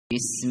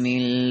بسم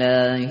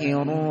الله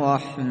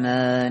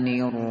الرحمن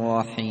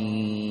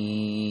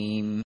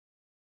الرحيم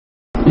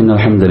إن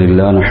الحمد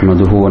لله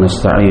نحمده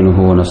ونستعينه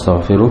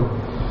ونستغفره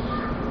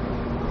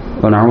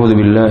ونعوذ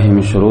بالله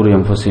من شرور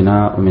أنفسنا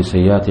ومن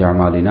سيئات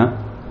أعمالنا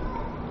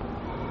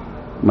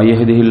من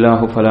يهده الله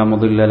فلا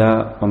مضل له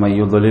ومن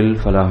يضلل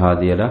فلا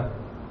هادي له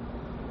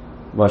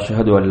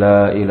وأشهد أن لا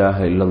إله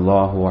إلا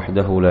الله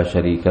وحده لا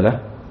شريك له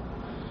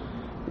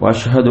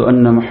وأشهد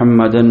أن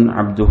محمدا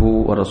عبده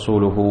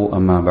ورسوله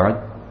أما بعد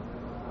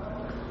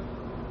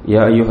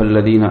يا أيها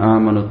الذين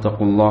آمنوا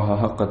اتقوا الله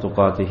حق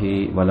تقاته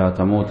ولا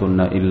تموتن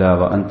إلا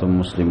وأنتم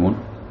مسلمون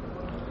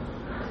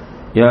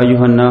يا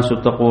أيها الناس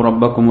اتقوا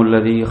ربكم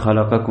الذي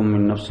خلقكم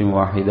من نفس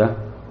واحدة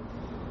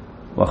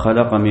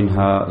وخلق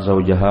منها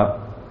زوجها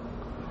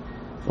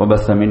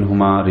وبث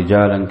منهما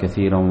رجالا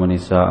كثيرا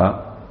ونساء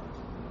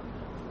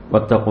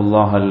واتقوا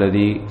الله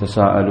الذي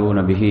تساءلون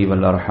به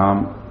والأرحام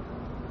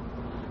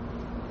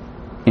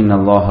إن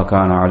الله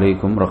كان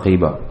عليكم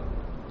رقيبا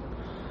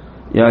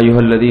يا أيها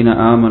الذين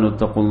آمنوا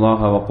اتقوا الله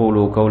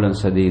وقولوا قولا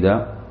سديدا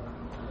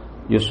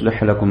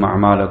يصلح لكم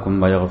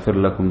أعمالكم ويغفر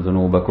لكم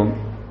ذنوبكم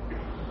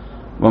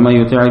ومن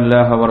يطع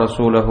الله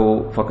ورسوله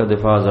فقد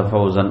فاز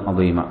فوزا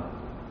عظيما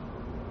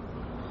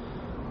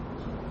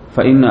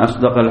فإن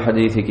أصدق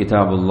الحديث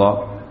كتاب الله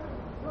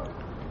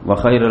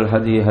وخير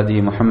الهدي هدي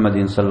محمد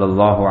صلى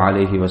الله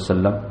عليه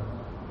وسلم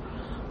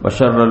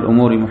وشر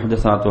الأمور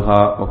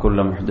محدثاتها وكل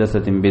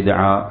محدثة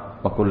بدعة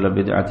وكل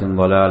بدعة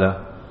ضلالة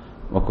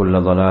وكل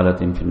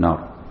ضلالة في النار.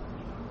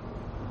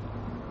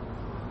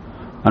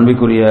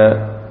 அன்பிற்குரிய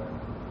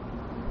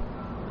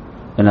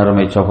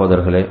எனரமை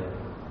சகோதரர்களே,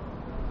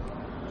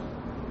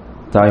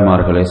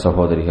 தாய்மார்களே,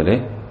 சகோதரிகளே,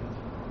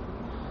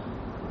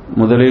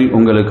 முதலில்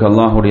உங்களுக்கு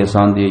அல்லாஹுடைய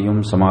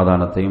சாந்தியையும்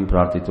சமாதானத்தையும்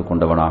பிரார்த்தித்துக்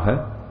கொண்டவனாக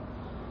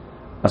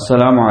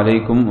அஸ்ஸலாமு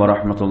அலைக்கும்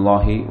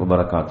வரஹ்மத்துல்லாஹி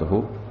வபரகாத்துஹு.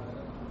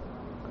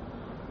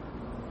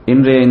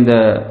 இன்றைய இந்த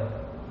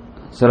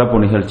சிறப்பு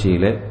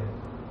நிகழ்ச்சியிலே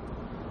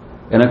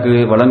எனக்கு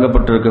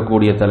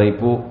வழங்கப்பட்டிருக்கக்கூடிய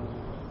தலைப்பு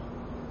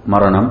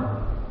மரணம்.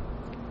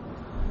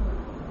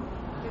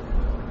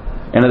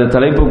 எனது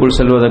தலைப்புக்குள்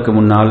செல்வதற்கு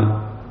முன்னால்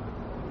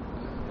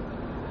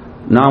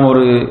நாம்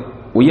ஒரு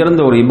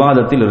உயர்ந்த ஒரு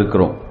இபாதத்தில்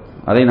இருக்கிறோம்,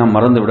 அதை நாம்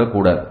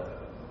மறந்துவிடக்கூடாது.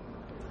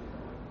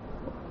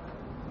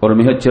 ஒரு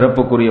மிகச்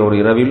சிறப்புக்குரிய ஒரு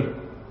இரவில்,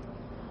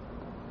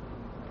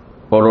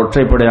 ஒரு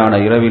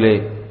ஒற்றைப்படையான இரவிலே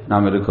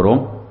நாம்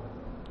இருக்கிறோம்.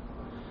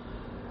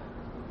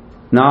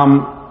 நாம்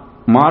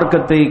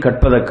மார்க்கத்தை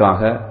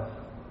கற்பதற்காக,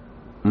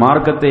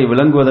 மார்க்கத்தை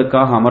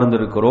விளங்குவதற்காக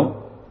அமர்ந்திருக்கிறோம்.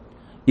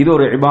 இது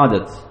ஒரு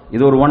இபாதத்,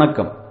 இது ஒரு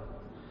வணக்கம்,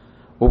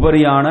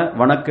 உபரியான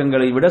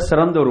வணக்கங்களை விட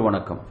சிறந்த ஒரு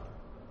வணக்கம்.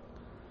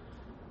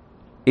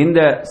 இந்த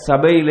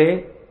சபையிலே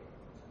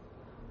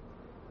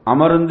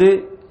அமர்ந்து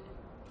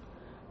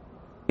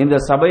இந்த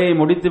சபையை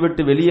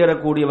முடித்துவிட்டு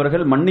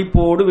வெளியேறக்கூடியவர்கள்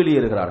மன்னிப்போடு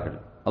வெளியேறுகிறார்கள்.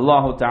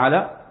 அல்லாஹு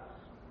தஆலா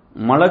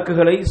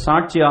மலக்குகளை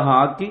சாட்சியாக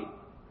ஆக்கி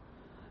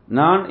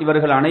நான்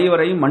இவர்கள்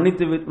அனைவரையும்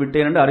மன்னித்து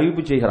விட்டேன் என்று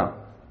அறிவிப்பு செய்கிறான்.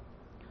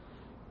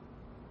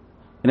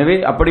 எனவே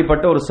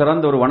அப்படிப்பட்ட ஒரு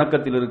சிறந்த ஒரு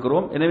வணக்கத்தில்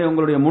இருக்கிறோம். எனவே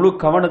உங்களுடைய முழு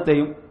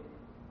கவனத்தையும்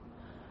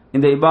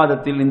இந்த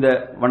இபாதத்தில், இந்த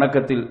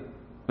வணக்கத்தில்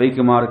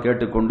வைக்குமாறு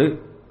கேட்டுக்கொண்டு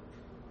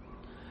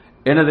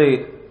எனது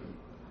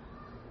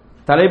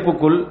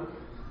தலைப்புக்குள்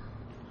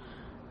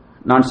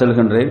நான்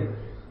செல்கின்றேன்.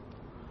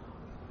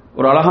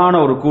 ஒரு அழகான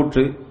ஒரு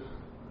கூற்று,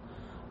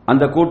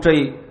 அந்த கூற்றை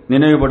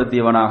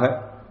நினைவுபடுத்தியவனாக,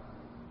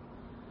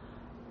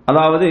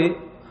 அதாவது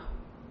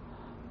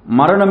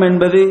மரணம்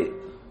என்பது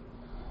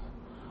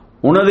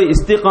உனது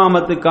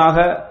இஸ்திகாமத்துக்காக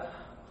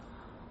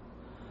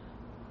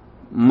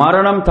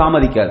மரணம்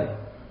தாமதிக்காது.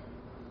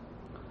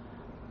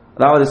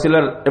 அதாவது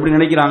சிலர் எப்படி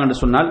நினைக்கிறாங்க என்று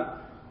சொன்னால்,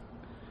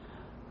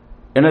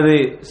 எனது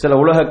சில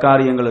உலக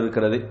காரியங்கள்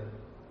இருக்கிறது,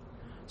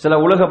 சில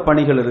உலக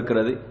பணிகள்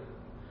இருக்கிறது,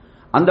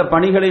 அந்த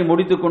பணிகளை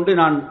முடித்துக்கொண்டு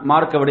நான்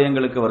மார்க்க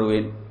விடயங்களுக்கு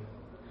வருவேன்,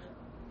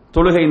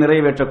 தொழுகை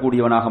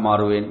நிறைவேற்றக்கூடியவனாக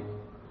மாறுவேன்,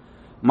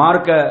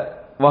 மார்க்க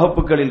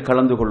வகுப்புகளில்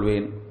கலந்து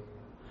கொள்வேன்,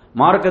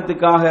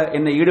 மார்க்கத்துக்காக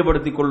என்னை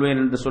ஈடுபடுத்திக் கொள்வேன்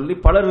என்று சொல்லி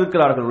பலர்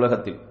இருக்கிறார்கள்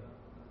உலகத்தில்.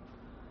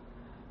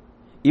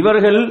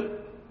 இவர்கள்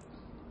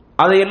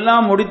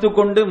அதையெல்லாம்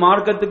முடித்துக்கொண்டு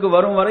மார்க்கத்துக்கு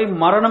வரும் வரை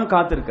மரணம்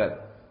காத்திருக்காது.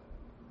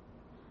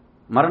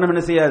 மரணம்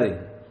என்ன செய்யாது?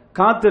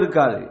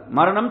 காத்திருக்காது.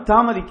 மரணம்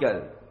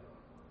தாமதிக்காது.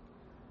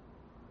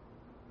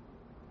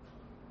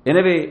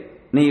 எனவே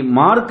நீ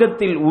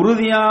மார்க்கத்தில்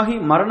உறுதியாகி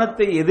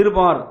மரணத்தை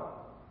எதிர்பார்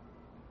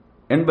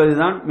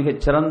என்பதுதான்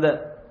மிகச் சிறந்த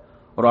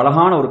ஒரு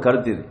அழகான ஒரு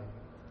கருத்து இது.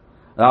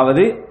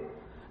 அதாவது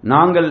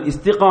நாங்கள்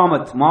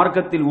இஸ்திகாமத்,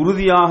 மார்க்கத்தில்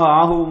உறுதியாக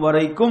ஆகும்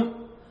வரைக்கும்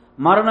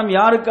மரணம்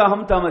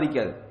யாருக்காகவும்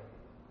தாமதிக்காது.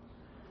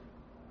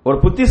 ஒரு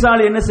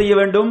புத்திசாலி என்ன செய்ய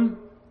வேண்டும்?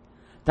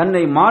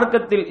 தன்னை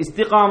மார்க்கத்தில்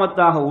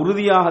இஸ்திகாமத்தாக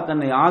உறுதியாக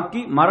தன்னை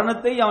ஆக்கி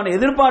மரணத்தை அவன்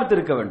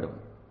எதிர்பார்த்திருக்க வேண்டும்.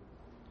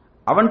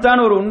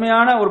 அவன்தான் ஒரு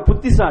உண்மையான ஒரு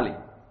புத்திசாலி.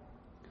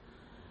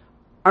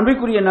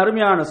 அன்பிற்குரிய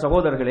நறுமையான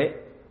சகோதரர்களே,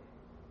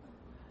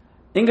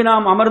 இங்கு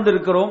நாம்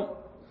அமர்ந்திருக்கிறோம்.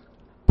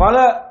 பல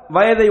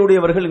வயதை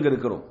உடையவர்கள் இங்கு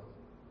இருக்கிறோம்.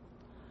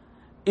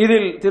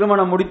 இதில்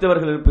திருமணம்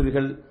முடித்தவர்கள்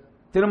இருப்பீர்கள்,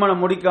 திருமணம்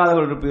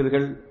முடிக்காதவர்கள்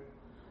இருப்பீர்கள்,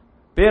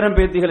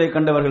 பேரம்பேத்திகளை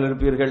கண்டவர்கள்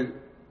இருப்பீர்கள்.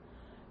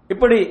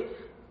 இப்படி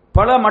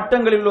பல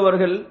மட்டங்களில்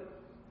உள்ளவர்கள்,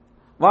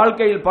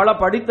 வாழ்க்கையில் பல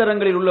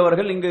படித்தரங்களில்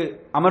உள்ளவர்கள் இங்கு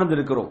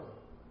அமர்ந்திருக்கிறோம்.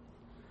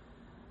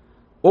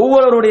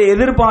 ஒவ்வொருவருடைய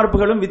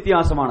எதிர்பார்ப்புகளும்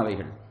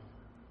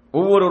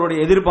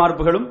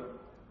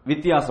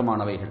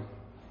வித்தியாசமானவைகள்.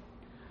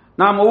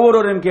 நாம்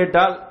ஒவ்வொருவரையும்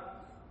கேட்டால்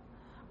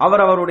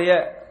அவருடைய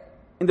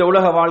இந்த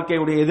உலக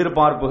வாழ்க்கையுடைய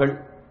எதிர்பார்ப்புகள்,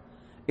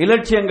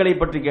 இலட்சியங்களை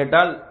பற்றி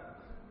கேட்டால்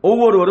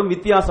ஒவ்வொருவரும்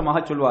வித்தியாசமாக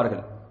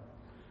சொல்வார்கள்.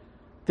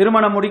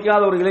 திருமணம்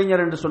முடிக்காத ஒரு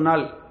இளைஞர் என்று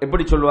சொன்னால்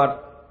எப்படி சொல்வார்?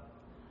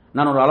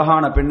 நான் ஒரு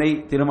அழகான பெண்ணை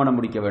திருமணம்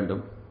முடிக்க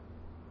வேண்டும்,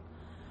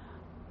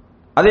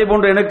 அதே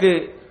போன்று எனக்கு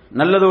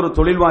நல்லதொரு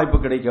தொழில் வாய்ப்பு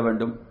கிடைக்க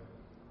வேண்டும்,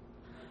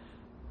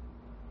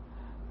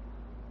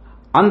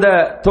 அந்த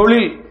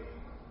தொழில்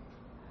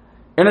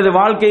எனது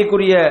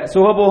வாழ்க்கைக்குரிய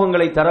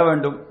சுகபோகங்களை தர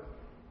வேண்டும்,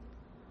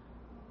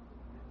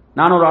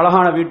 நான் ஒரு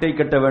அழகான வீட்டை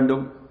கட்ட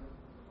வேண்டும்,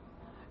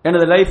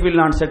 எனது லைஃபில்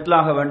நான் செட்டில்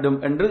ஆக வேண்டும்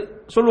என்று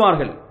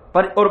சொல்வார்கள்.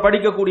 ஒரு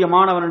படிக்கக்கூடிய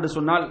மாணவன் என்று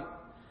சொன்னால்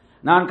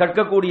நான்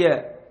கற்கக்கூடிய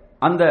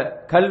அந்த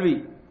கல்வி,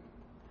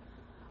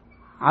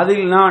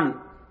 அதில் நான்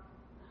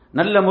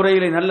நல்ல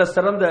முறையிலே நல்ல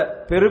சிறந்த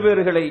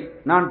பெறுபேறுகளை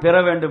நான் பெற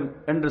வேண்டும்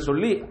என்று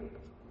சொல்லி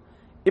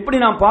இப்படி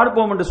நாம்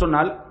பார்ப்போம் என்று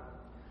சொன்னால்,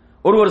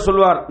 ஒருவர்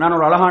சொல்வார் நான்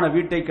ஒரு அழகான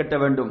வீட்டை கட்ட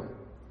வேண்டும்,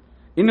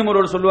 இன்னும்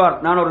ஒருவர் சொல்வார்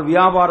நான் ஒரு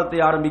வியாபாரத்தை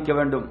ஆரம்பிக்க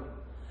வேண்டும்,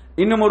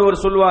 இன்னும்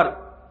ஒருவர் சொல்வார்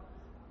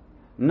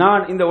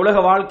நான் இந்த உலக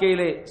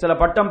வாழ்க்கையிலே சில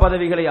பட்டம்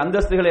பதவிகளை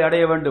அந்தஸ்துகளை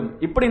அடைய வேண்டும்.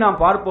 இப்படி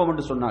நாம் பார்ப்போம்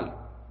என்று சொன்னால்,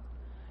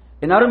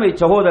 என் அருமை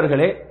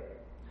சகோதரர்களே,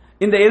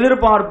 இந்த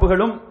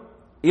எதிர்பார்ப்புகளும்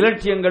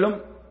இலட்சியங்களும்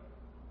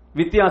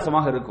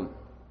வித்தியாசமாக இருக்கும்.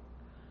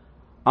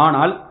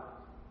 ஆனால்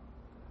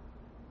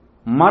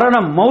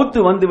மரணம் மௌத்து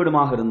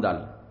வந்துவிடுமாக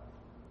இருந்தால்,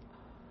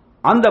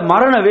 அந்த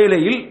மரண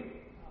வேளையில்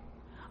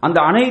அந்த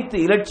அனைத்து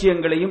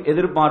இலட்சியங்களையும்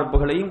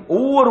எதிர்பார்ப்புகளையும்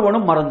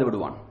ஒவ்வொருவனும் மறந்து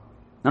விடுவான்.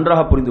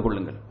 நன்றாக புரிந்து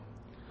கொள்ளுங்கள்.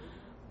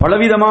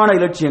 பலவிதமான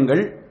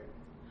இலட்சியங்கள்,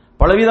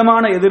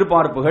 பலவிதமான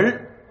எதிர்பார்ப்புகள்,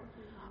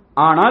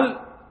 ஆனால்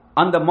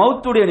அந்த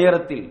மௌத்துடைய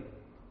நேரத்தில்,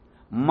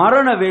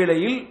 மரண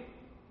வேளையில்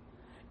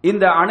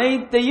இந்த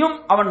அனைத்தையும்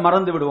அவன்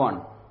மறந்து விடுவான்.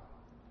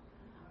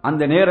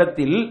 அந்த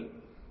நேரத்தில்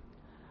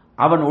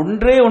அவன்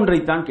ஒன்றே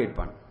ஒன்றைத்தான்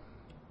கேட்பான்.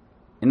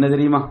 என்ன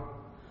தெரியுமா?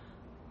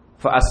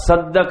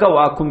 ஃபஅஸ்ஸதக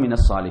வாகும்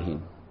மினஸ்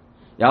சாலிஹீன்.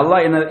 யா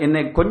அல்லாஹ்,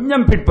 என்னை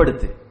கொஞ்சம்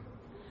பிற்படுத்து,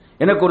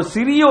 எனக்கு ஒரு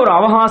சிறிய ஒரு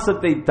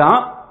அவகாசத்தை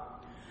தான்,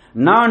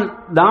 நான்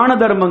தான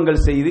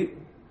தர்மங்கள் செய்து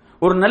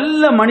ஒரு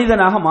நல்ல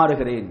மனிதனாக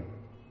மாறுகிறேன்.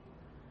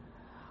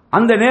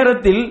 அந்த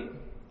நேரத்தில்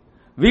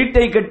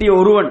வீட்டை கட்டிய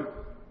ஒருவன்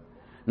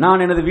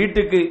நான் எனது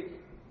வீட்டுக்கு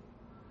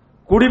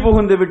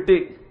குடிபுகுந்து விட்டு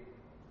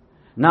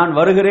நான்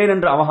வருகிறேன்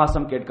என்று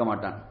அவகாசம் கேட்க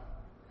மாட்டான்.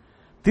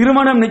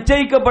 திருமணம்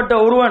நிச்சயிக்கப்பட்ட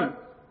ஒருவன்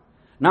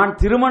நான்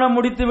திருமணம்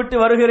முடித்துவிட்டு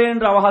வருகிறேன்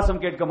என்று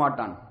அவகாசம் கேட்க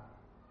மாட்டான்.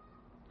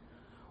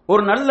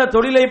 ஒரு நல்ல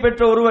தொழிலை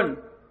பெற்ற ஒருவன்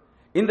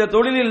இந்த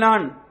தொழிலில்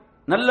நான்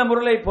நல்ல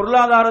முறையில்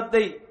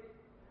பொருளாதாரத்தை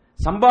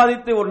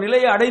சம்பாதித்து ஒரு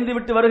நிலையை அடைந்து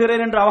விட்டு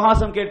வருகிறேன் என்று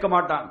அவகாசம் கேட்க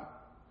மாட்டான்.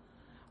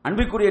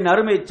 அன்பிற்குரிய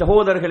அருமை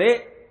சகோதரர்களே,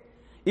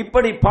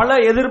 இப்படி பல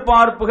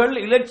எதிர்பார்ப்புகள்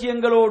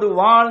இலட்சியங்களோடு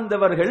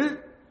வாழ்ந்தவர்கள்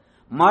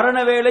மரண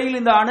வேளையில்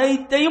இந்த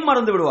அனைத்தையும்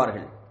மறந்து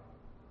விடுவார்கள்.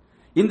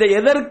 இந்த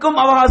எதற்கும்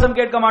அவகாசம்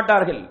கேட்க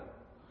மாட்டார்கள்.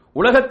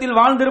 உலகத்தில்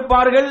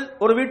வாழ்ந்திருப்பார்கள்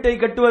ஒரு வீட்டை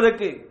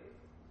கட்டுவதற்கு,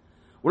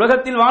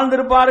 உலகத்தில்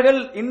வாழ்ந்திருப்பார்கள்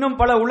இன்னும்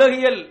பல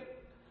உலகியல்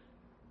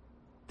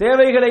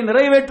தேவைகளை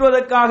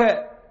நிறைவேற்றுவதற்காக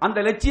அந்த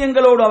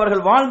லட்சியங்களோடு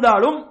அவர்கள்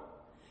வாழ்ந்தாலும்,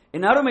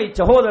 என் அருமை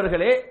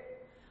சகோதரர்களே,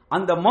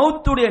 அந்த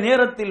மௌத்துடைய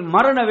நேரத்தில்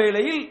மரண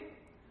வேளையில்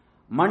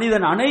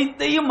மனிதன்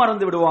அனைத்தையும்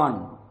மறந்து விடுவான்.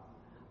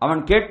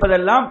 அவன்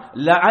கேட்பதெல்லாம்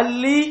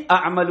லஅல்லி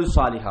அஅமலு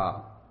சாலிஹா,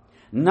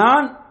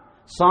 நான்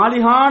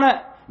சாலிஹான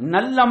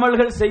நல்ல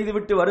அமல்கள்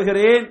செய்துவிட்டு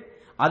வருகிறேன்,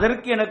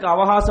 அதற்கு எனக்கு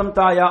அவகாசம்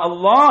தாயா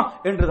அல்லாஹ்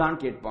என்றுதான்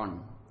கேட்பான்.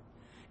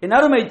 என்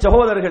அருமை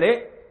சகோதரர்களே,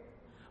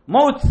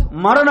 மௌத்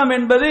மரணம்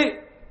என்பது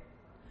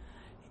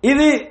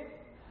இது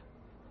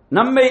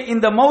நம்மை,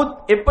 இந்த மௌத்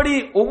எப்படி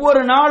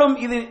ஒவ்வொரு நாளும்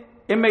இது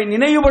எம்மை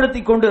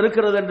நினைவுபடுத்திக் கொண்டு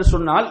இருக்கிறது என்று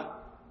சொன்னால்,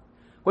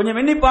 கொஞ்சம்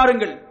எண்ணி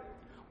பாருங்கள்.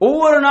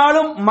 ஒவ்வொரு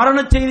நாளும் மரண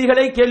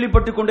செய்திகளை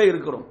கேள்விப்பட்டுக் கொண்டே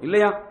இருக்கிறோம்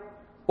இல்லையா?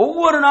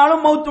 ஒவ்வொரு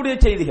நாளும் மௌத்துடைய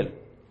செய்திகள்.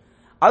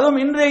 அதுவும்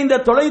இன்றைய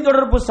இந்த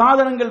தொலைத்தொடர்பு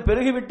சாதனங்கள்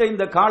பெருகிவிட்ட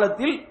இந்த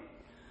காலத்தில்,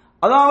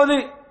 அதாவது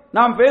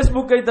நாம்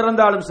பேஸ்புக்கை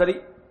திறந்தாலும் சரி,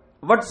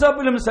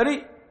 வாட்ஸ்அப்பிலும் சரி,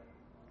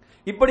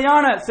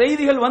 இப்படியான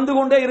செய்திகள் வந்து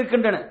கொண்டே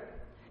இருக்கின்றன.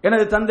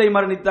 எனது தந்தை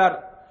மரணித்தார்,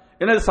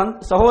 எனது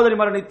சகோதரி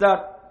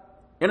மரணித்தார்,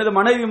 எனது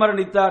மனைவி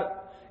மரணித்தார்,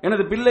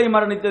 எனது பிள்ளை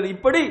மரணித்தது,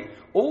 இப்படி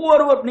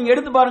ஒவ்வொருவர் நீங்க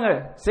எடுத்து பாருங்க,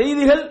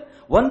 செய்திகள்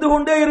வந்து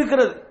கொண்டே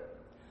இருக்கிறது.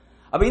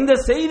 அப்ப இந்த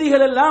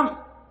செய்திகள் எல்லாம்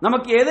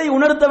நமக்கு எதை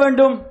உணர்த்த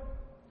வேண்டும்?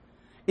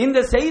 இந்த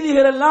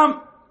செய்திகள் எல்லாம்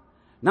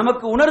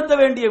நமக்கு உணர்த்த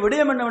வேண்டிய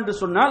விடயம் என்னவென்று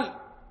சொன்னால்,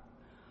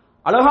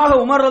 அழகாக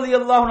உமர்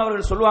ரலியல்லாஹு அன்ஹு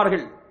அவர்கள்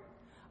சொல்வார்கள்,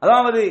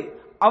 அதாவது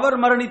அவர்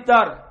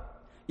மரணித்தார்,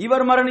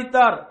 இவர்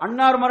மரணித்தார்,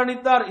 அன்னார்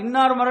மரணித்தார்,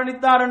 இன்னார்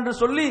மரணித்தார் என்று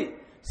சொல்லி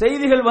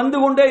செய்திகள் வந்து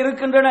கொண்டே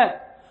இருக்கின்றன.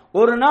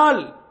 ஒரு நாள்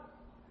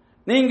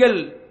நீங்கள்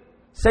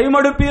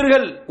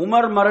செய்மடுப்பீர்கள்,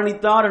 உமர்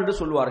மரணித்தார் என்று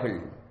சொல்வார்கள்,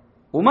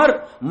 உமர்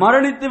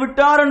மரணித்து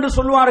விட்டார் என்று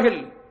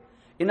சொல்வார்கள்.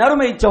 என்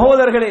அருமை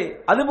சகோதரர்களே,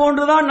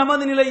 அதுபோன்றுதான்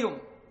நமது நிலையும்.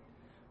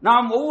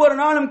 நாம் ஒவ்வொரு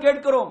நாளும்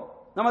கேட்கிறோம்,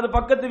 நமது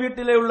பக்கத்து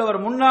வீட்டிலே உள்ளவர்,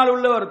 முன்னால்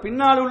உள்ளவர்,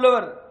 பின்னால்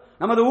உள்ளவர்,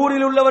 நமது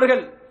ஊரில்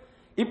உள்ளவர்கள்,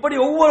 இப்படி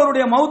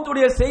ஒவ்வொருடைய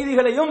மௌத்துடைய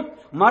செய்திகளையும்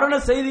மரண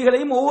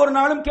செய்திகளையும் ஒவ்வொரு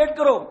நாளும்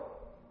கேட்கிறோம்.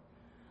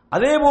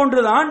 அதே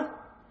போன்றுதான்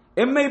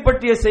எம்மை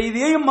பற்றிய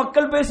செய்தியையும்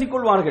மக்கள் பேசிக்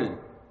கொள்வார்கள்,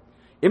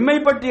 எம்மை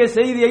பற்றிய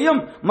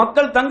செய்தியையும்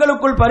மக்கள்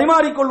தங்களுக்குள்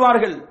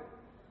பரிமாறிக்கொள்வார்கள்.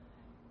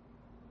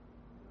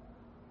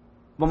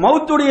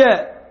 மௌத்துடைய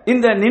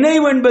இந்த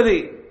நினைவு என்பது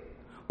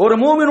ஒரு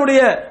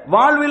மூமினுடைய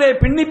வாழ்விலே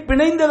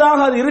பிணைந்ததாக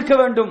அது இருக்க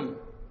வேண்டும்.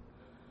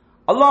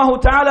 அல்லாஹு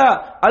தஆலா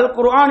அல்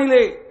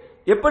குர்ஆனிலே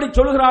எப்படி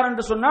சொல்கிறார்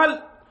என்று சொன்னால்,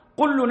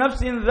 குல்லு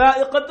நஃப்ஸின்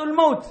ذائقத்துல்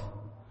மௌத்,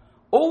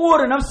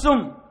 ஒவ்வொரு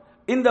நஃப்ஸும்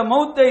இந்த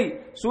மௌத்தை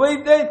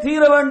சுவைத்தே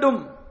தீர வேண்டும்,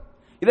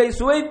 இதை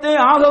சுவைத்தே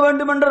ஆக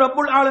வேண்டும் என்று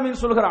ரப்புல்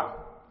ஆலமீன் சொல்கிறான்.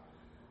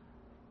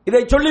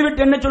 இதை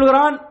சொல்லிவிட்டு என்ன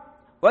சொல்கிறான்?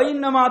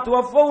 வைன்னமா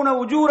துவஃபௌன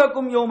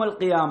உஜூரக்கும் யௌமல்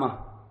கியாமah,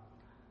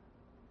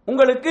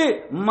 உங்களுக்கு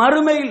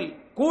மறுமையில்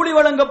கூலி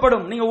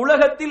வழங்கப்படும். நீங்க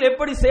உலகத்தில்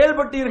எப்படி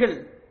செயல்பட்டீர்கள்,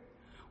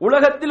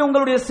 உலகத்தில்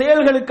உங்களுடைய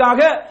செயல்களுக்காக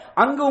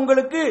அங்கு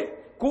உங்களுக்கு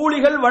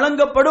கூலிகள்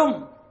வழங்கப்படும்.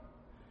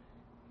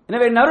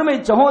 எனவே நறுமை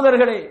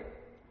சகோதரர்களே,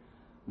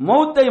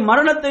 மௌத்தை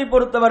மரணத்தை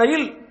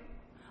பொறுத்தவரையில்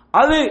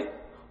அது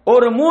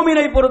ஒரு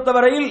மூமினை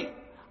பொறுத்தவரையில்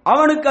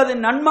அவனுக்கு அது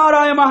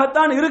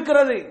நன்மாராயமாகத்தான்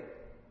இருக்கிறது.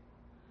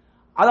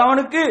 அது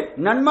அவனுக்கு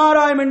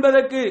நன்மாராயம்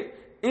என்பதற்கு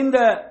இந்த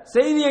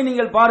செய்தியை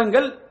நீங்கள்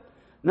பாருங்கள்.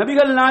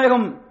 நபிகள்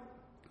நாயகம்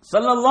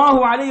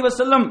ஸல்லல்லாஹு அலைஹி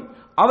வஸல்லம்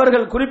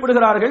அவர்கள்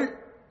குறிப்பிடுகிறார்கள்.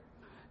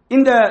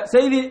 இந்த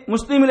செய்தி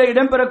முஸ்லிமிலே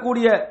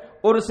இடம்பெறக்கூடிய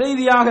ஒரு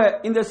செய்தியாக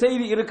இந்த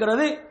செய்தி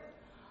இருக்கிறது.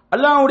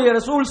 அல்லாஹ்வுடைய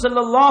ரசூல்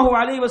ஸல்லல்லாஹு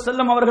அலைஹி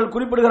வஸல்லம் அவர்கள்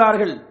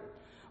குறிப்பிடுகிறார்கள்,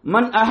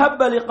 மன்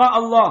அஹப்ப லிகா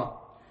அல்லாஹ்,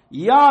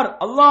 யார்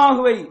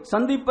அல்லாஹ்வை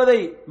சந்திப்பதை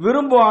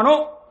விரும்புவானோ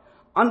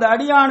அந்த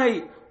அடியானை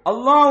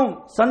அல்லாஹ்வும்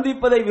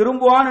சந்திப்பதை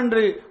விரும்புவான்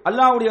என்று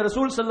அல்லாஹ்வுடைய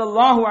ரசூல்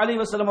ஸல்லல்லாஹு அலைஹி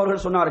வஸல்லம்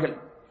அவர்கள் சொன்னார்கள்.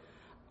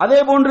 அதே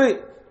போன்று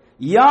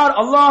யார்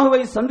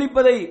அல்லாஹ்வை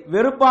சந்திப்பதை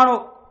வெறுப்பானோ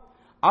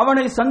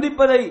அவனை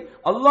சந்திப்பதை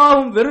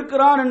அல்லாஹ்வும்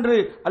வெறுக்கிறான் என்று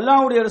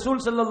அல்லாஹ்வுடைய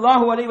ரசூல்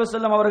ஸல்லல்லாஹு அலைஹி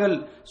வஸல்லம் அவர்கள்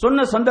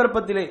சொன்ன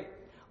சந்தர்ப்பத்திலே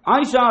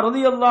ஆயிஷா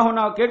ரலியல்லாஹு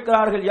அன்ஹா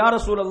கேட்கிறார்கள், யா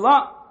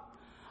ரசூலல்லாஹ்,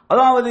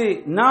 அதாவது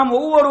நாம்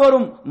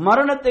ஒவ்வொருவரும்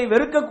மரணத்தை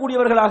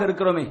வெறுக்கக்கூடியவர்களாக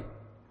இருக்கிறோமே,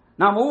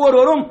 நாம்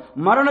ஒவ்வொருவரும்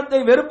மரணத்தை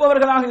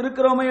வெறுப்பவர்களாக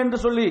இருக்கிறோமே என்று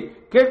சொல்லி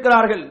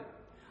கேட்கிறார்கள்.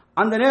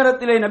 அந்த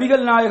நேரத்திலே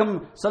நபிகள் நாயகம்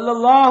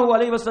ஸல்லல்லாஹு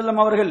அலைஹி வஸல்லம்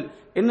அவர்கள்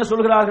என்ன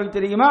சொல்கிறார்கள்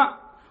தெரியுமா?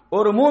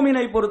 ஒரு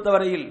மூமினை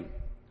பொறுத்தவரையில்,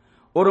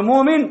 ஒரு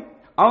மூமின்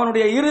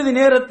அவனுடைய இறுதி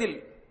நேரத்தில்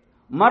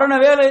மரண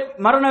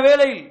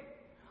வேளையில்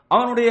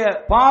அவனுடைய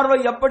பார்வை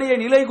அப்படியே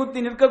நிலைகுத்தி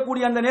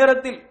நிற்கக்கூடிய அந்த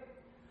நேரத்தில்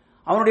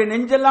அவனுடைய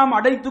நெஞ்செல்லாம்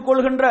அடைத்துக்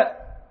கொள்கின்ற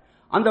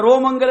அந்த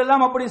ரோமங்கள்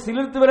எல்லாம் அப்படி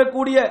சிலிர்த்து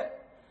வரக்கூடிய,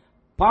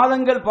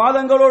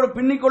 பாதங்களோடு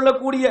பின்னிக்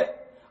கொள்ளக்கூடிய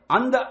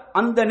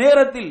அந்த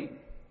நேரத்தில்,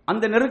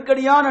 அந்த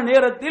நெருக்கடியான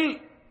நேரத்தில்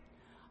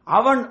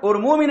அவன் ஒரு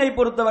மூமினை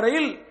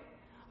பொறுத்தவரையில்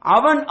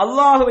அவன்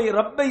அல்லாஹுவை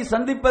ரப்பை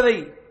சந்திப்பதை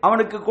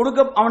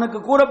அவனுக்கு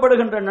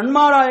கூறப்படுகின்ற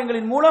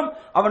நன்மாராயங்களின் மூலம்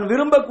அவன்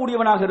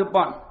விரும்பக்கூடியவனாக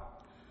இருப்பான்.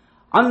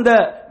 அந்த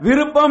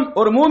விருப்பம்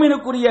ஒரு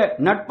மூமினுக்குரிய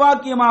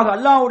நட்பாக்கியமாக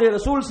அல்லாஹ்வுடைய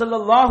ரசூல்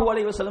ஸல்லல்லாஹு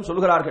அலைஹி வஸல்லம்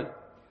சொல்கிறார்கள்.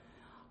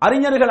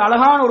 அறிஞர்கள்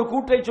அழகான ஒரு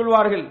கூற்றை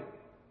சொல்வார்கள்,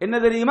 என்ன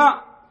தெரியுமா?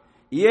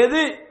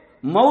 எது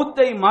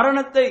மௌத்தை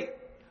மரணத்தை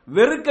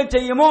வெறுக்க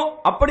செய்யுமோ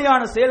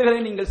அப்படியான செயல்களை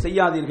நீங்கள்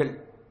செய்யாதீர்கள்,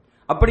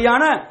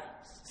 அப்படியான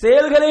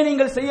செயல்களை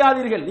நீங்கள்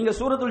செய்யாதீர்கள். நீங்க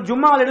சூரத்துல்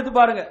ஜும்மால எடுத்து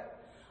பாருங்க,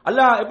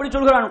 அல்லாஹ் எப்படி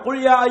சொல்கிறான்,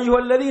 குல் யா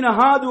அய்யுஹல்லதீன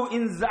ஹாது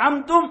இன்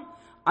ஸஅம்தும்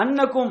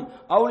அன்னகும்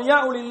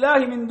அவுலியாஉ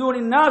லில்லாஹி மின்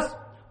தூனின் நாஸ்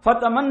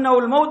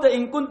ஃபதமன்னவுல் மௌத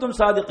இன் குன்தும்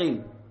சாதிகீன்.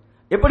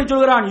 எப்படி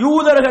சொல்கிறான்?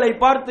 யூதர்களை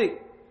பார்த்து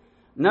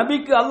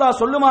நபிக்கு அல்லாஹ்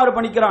சொல்லுமாறு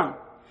பணிக்கிறான்,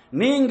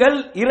 நீங்கள்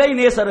இறை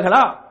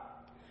நேசர்களா?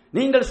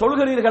 நீங்கள்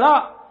சொல்கிறீர்களா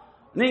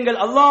நீங்கள்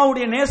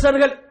அல்லாஹ்வுடைய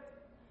நேசர்கள்,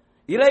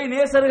 இறை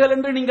நேசர்கள்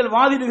என்று நீங்கள்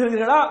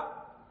வாதிடுகிறீர்களா?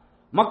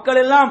 மக்கள்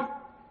எல்லாம்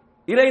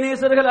இறை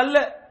நேசர்கள் அல்ல,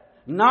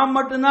 நாம்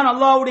மட்டும்தான்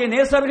அல்லாஹ்வுடைய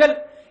நேசர்கள்,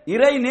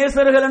 இறை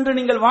நேசர்கள் என்று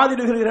நீங்கள்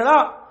வாதிடுகிறீர்களா?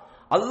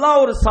 அல்லாஹ்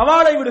ஒரு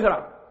சவாலை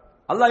விடுகிறான்.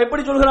 அல்லாஹ்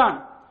எப்படி சொல்கிறான்?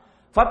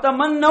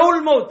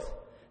 ஃபதமன்னவுல் மௌத்,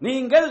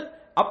 நீங்கள்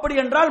அப்படி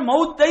என்றால்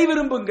மௌத்தை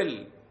விரும்புங்கள்,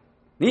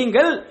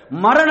 நீங்கள்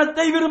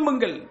மரணத்தை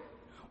விரும்புங்கள்.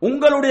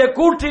 உங்களுடைய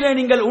கூற்றிலே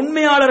நீங்கள்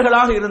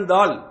உண்மையாளர்களாக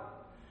இருந்தால்,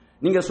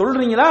 நீங்க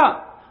சொல்றீங்களா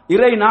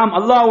நாம்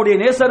அல்லாஹ்வுடைய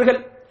நேசர்கள்,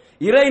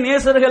 இறை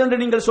நேசர்கள் என்று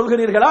நீங்கள்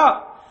சொல்கிறீர்களா?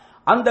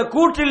 அந்த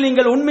கூற்றில்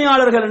நீங்கள்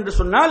உண்மையாளர்கள் என்று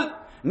சொன்னால்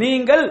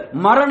நீங்கள்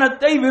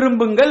மரணத்தை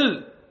விரும்புங்கள்.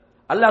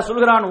 அல்லாஹ்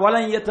சொல்கிறான்,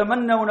 வலன்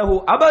யதமன்னவுனஹு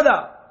அபதா,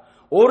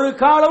 ஒரு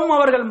காலமும்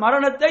அவர்கள்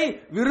மரணத்தை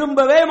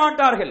விரும்பவே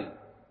மாட்டார்கள்.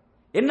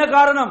 என்ன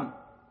காரணம்?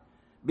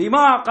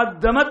 பிமா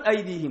கத்தமத்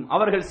ஐதீஹிம்,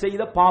 அவர்கள்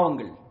செய்த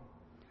பாவங்கள்,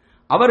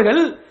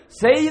 அவர்கள்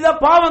செய்த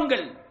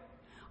பாவங்கள்,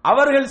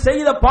 அவர்கள்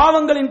செய்த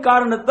பாவங்களின்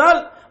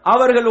காரணத்தால்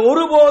அவர்கள்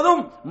ஒருபோதும்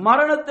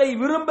மரணத்தை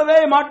விரும்பவே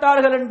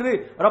மாட்டார்கள் என்று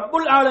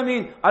ரப்புல்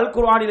ஆலமீன் அல்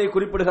குர்ஆனிலே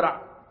குறிப்பிடுகிறார்.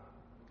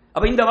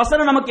 அப்ப இந்த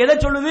வசனம் நமக்கு எதை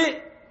சொல்லுது?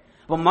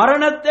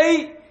 மரணத்தை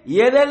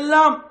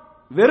எதெல்லாம்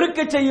வெறுக்க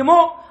செய்யுமோ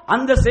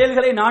அந்த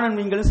செயல்களை நானும்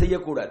நீங்களும்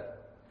செய்யக்கூடாது.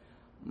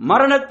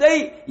 மரணத்தை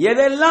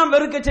எதெல்லாம்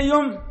வெறுக்க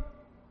செய்யும்?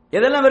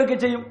 எதெல்லாம் வெறுக்க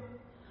செய்யும்?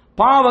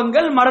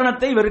 பாவங்கள்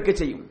மரணத்தை வெறுக்க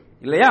செய்யும்,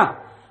 இல்லையா?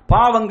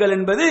 பாவங்கள்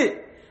என்பது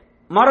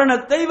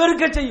மரணத்தை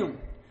வெறுக்க செய்யும்.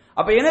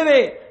 அப்ப எனவே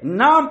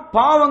நாம்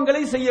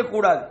பாவங்களை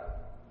செய்யக்கூடாது.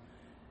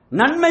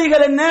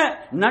 நன்மைகள் என்ன?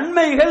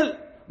 நன்மைகள்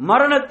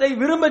மரணத்தை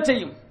விரும்ப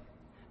செய்யும்.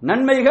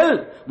 நன்மைகள்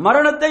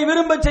மரணத்தை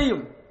விரும்ப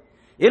செய்யும்.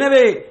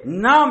 எனவே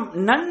நாம்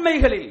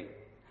நன்மைகளில்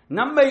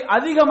நம்மை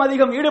அதிகம்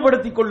அதிகம்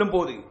ஈடுபடுத்திக் கொள்ளும்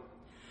போது,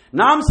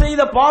 நாம்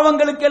செய்த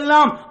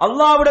பாவங்களுக்கெல்லாம்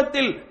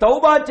அல்லாஹ்விடத்தில்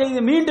தௌபா செய்து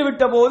மீண்டு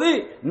விட்ட போது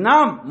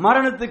நாம்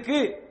மரணத்துக்கு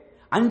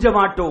அஞ்ச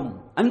மாட்டோம்,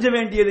 அஞ்ச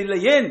வேண்டியதில்லை.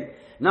 ஏன்?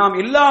 நாம்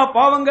எல்லா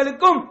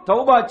பாவங்களுக்கும்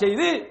தௌபா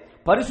செய்து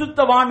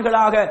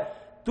பரிசுத்தவான்களாக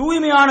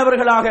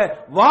தூய்மையானவர்களாக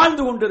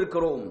வாழ்ந்து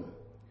கொண்டிருக்கிறோம்.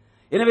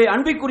 எனவே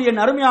அன்பிற்குரிய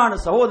நறுமையான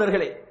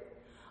சகோதரர்களே,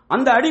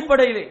 அந்த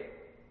அடிப்படையிலே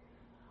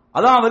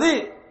அதாவது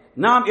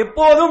நாம்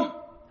எப்போதும்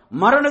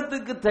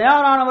மரணத்துக்கு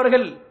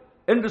தயாரானவர்கள்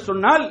என்று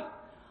சொன்னால்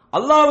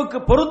அல்லாஹ்வுக்கு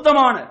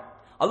பொருத்தமான,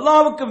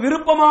 அல்லாஹ்வுக்கு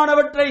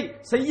விருப்பமானவற்றை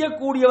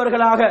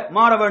செய்யக்கூடியவர்களாக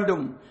மாற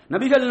வேண்டும்.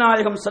 நபிகள்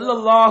நாயகம்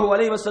ஸல்லல்லாஹு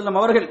அலைஹி வஸல்லம்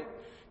அவர்கள்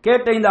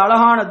கேட்ட இந்த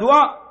அழகான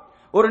துஆ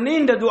ஒரு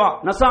நீண்ட துஆ,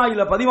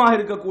 நசாயில பதிவாக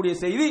இருக்கக்கூடிய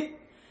செய்தி.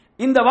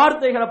 இந்த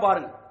வார்த்தைகளை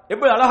பாருங்க,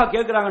 எப்படி அழகா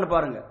கேட்கிறாங்கன்னு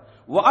பாருங்க.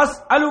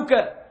 வஅஸ்அலுக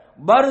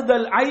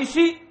பர்தல்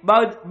ஐஷி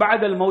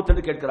பஅதல் மௌத்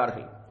என்று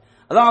கேட்கிறார்கள்.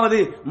 அதாவது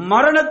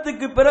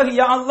மரணத்துக்கு பிறகு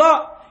யா அல்லாஹ்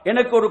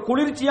எனக்கு ஒரு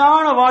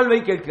குளிர்ச்சியான வாழ்வை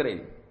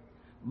கேட்கிறேன்.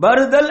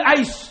 பர்தல்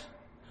ஐஷ்,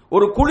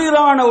 ஒரு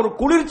குளிரான ஒரு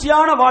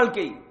குளிர்ச்சியான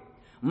வாழ்க்கை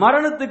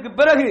மரணத்துக்கு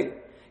பிறகு.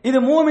 இது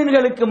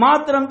மூமின்களுக்கு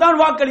மாத்திரம் தான்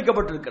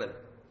வாக்களிக்கப்பட்டிருக்கிறது.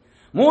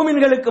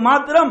 மூமின்களுக்கு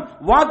மாத்திரம்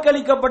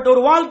வாக்களிக்கப்பட்ட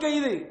ஒரு வாழ்க்கை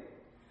இது.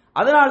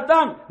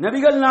 அதனால்தான்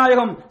நபிகள்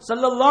நாயகம்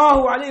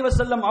ஸல்லல்லாஹு அலைஹி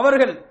வஸல்லம்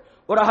அவர்கள்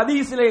ஒரு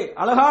ஹதீஸிலே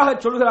அழகாக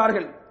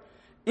சொல்கிறார்கள்.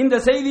 இந்த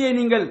செய்தியை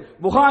நீங்கள்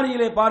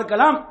புகாரியிலே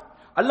பார்க்கலாம்.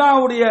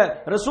 அல்லாஹ்வுடைய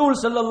ரசூல்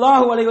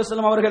ஸல்லல்லாஹு அலைஹி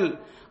வஸல்லம்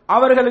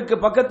அவர்களுக்கு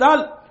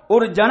பக்கத்தால்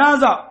ஒரு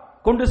ஜனாசா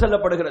கொண்டு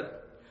செல்லப்படுகிறது.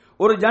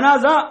 ஒரு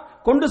ஜனாசா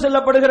கொண்டு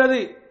செல்லப்படுகிறது.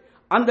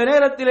 அந்த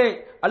நேரத்திலே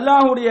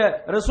அல்லாஹ்வுடைய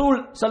ரசூல்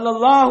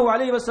ஸல்லல்லாஹு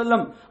அலைஹி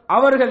வஸல்லம்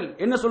அவர்கள்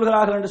என்ன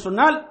சொல்கிறார்கள் என்று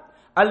சொன்னால்,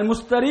 அல்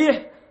முஸ்தரீஹ்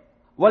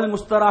வல்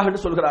முஸ்தராஹ்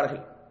என்று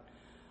சொல்கிறார்கள்.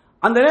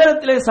 அந்த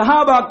நேரத்திலே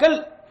சஹாபாக்கள்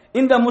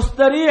இந்த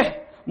முஸ்தரீஹ்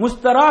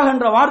முஸ்தராஹ்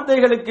என்ற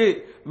வார்த்தைகளுக்கு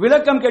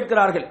விளக்கம்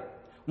கேட்கிறார்கள்.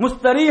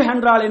 முஸ்தரீஹ்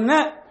என்றால் என்ன,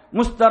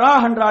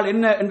 முஸ்தராஹ் என்றால்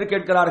என்ன என்று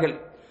கேட்கிறார்கள்.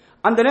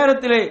 அந்த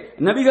நேரத்திலே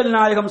நபிகள்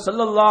நாயகம்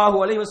ஸல்லல்லாஹு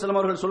அலைஹி வஸல்லம்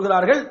அவர்கள்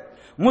சொல்கிறார்கள்,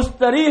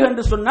 முஸ்தரீஹ்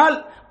என்று சொன்னால்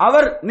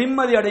அவர்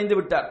நிம்மதி அடைந்து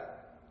விட்டார்.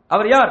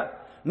 அவர் யார்?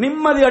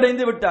 நிம்மதி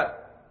அடைந்து விட்டார்.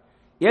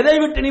 எதை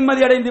விட்டு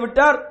நிம்மதி அடைந்து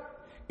விட்டார்?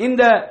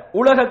 இந்த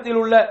உலகத்தில்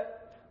உள்ள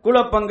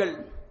குழப்பங்கள்,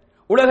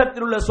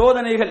 உலகத்தில் உள்ள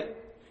சோதனைகள்,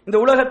 இந்த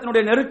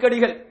உலகத்தினுடைய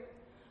நெருக்கடிகள்.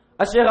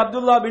 ஷேக்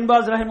அப்துல்லா பின்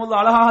பாஸ்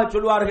ரஹிமஹுல்லாஹ் அழகாக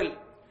சொல்வார்கள்,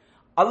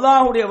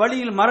 அல்லாஹ்வுடைய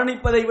வழியில்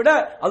மரணிப்பதை விட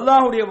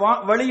அல்லாஹ்வுடைய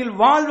வழியில்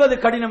வாழ்வது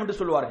கடினம் என்று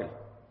சொல்வார்கள்.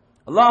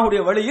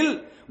 அல்லாஹ்வுடைய வழியில்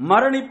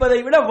மரணிப்பதை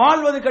விட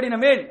வாழ்வது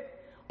கடினமே.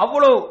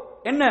 அவ்வளோ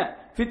என்ன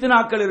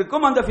ஃபித்னாக்கள்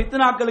இருக்கும். அந்த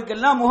ஃபித்னாக்களுக்கு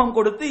எல்லாம் முகம்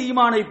கொடுத்து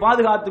ஈமானை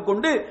பாதுகாத்துக்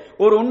கொண்டு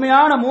ஒரு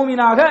உண்மையான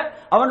மூமினாக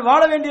அவன்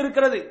வாழ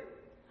வேண்டியிருக்கிறது.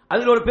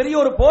 அதில் ஒரு பெரிய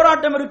ஒரு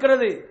போராட்டம்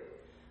இருக்கிறது.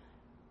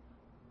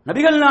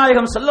 நபிகள்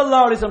நாயகம்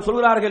ஸல்லல்லாஹு அலைஹி வஸல்லம்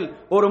சொல்கிறார்கள்,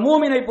 ஒரு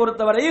மூமினை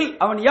பொறுத்தவரையில்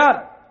அவன் யார்?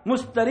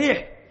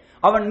 முஸ்தரீஹ்,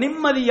 அவன்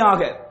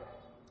நிம்மதியாக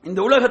இந்த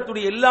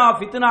உலகத்துடைய எல்லா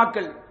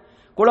ஃபித்னாக்கள்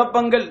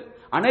குழப்பங்கள்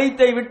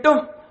அனைத்தை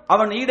விட்டும்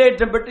அவன்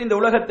ஈடேற்றம் பெற்று இந்த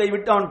உலகத்தை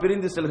விட்டு அவன்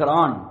பிரிந்து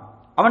செல்கிறான்.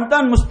 அவன்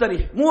தான்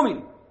முஸ்தரீஹ்,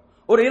 மூமின்,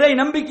 ஒரு இறை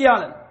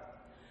நம்பிக்கையாளன்.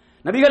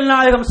 நபிகள்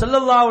நாயகம்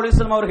ஸல்லல்லாஹு அலைஹி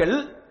வஸல்லம் அவர்கள்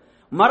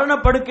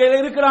மரணப்படுக்கையில்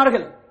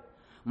இருக்கிறார்கள்.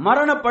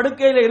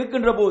 மரணப்படுக்கையில்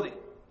இருக்கின்ற போது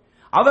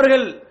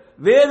அவர்கள்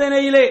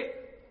வேதனையிலே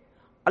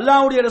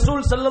அல்லாஹ்வுடைய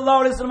ரசூல்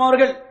ஸல்லல்லாஹு அலைஹி வஸல்லம்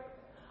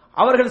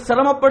அவர்கள்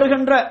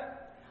சிரமப்படுகின்ற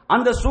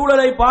அந்த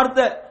சூழலை பார்த்த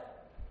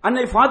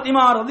அன்னை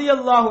ஃபாத்திமா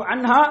ரலியல்லாஹு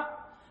அன்ஹா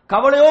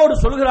கவலையோடு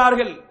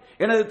சொல்கிறார்கள்,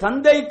 எனது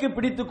தந்தைக்கு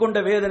பிடித்துக் கொண்ட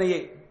வேதனையே,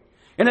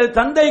 எனது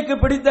தந்தைக்கு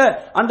பிடித்த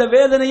அந்த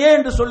வேதனையே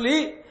என்று சொல்லி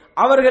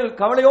அவர்கள்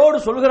கவலையோடு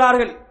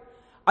சொல்கிறார்கள்.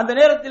 அந்த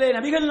நேரத்திலே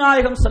நபிகள்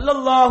நாயகம்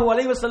ஸல்லல்லாஹு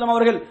அலைஹி வஸல்லம்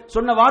அவர்கள்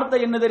சொன்ன வார்த்தை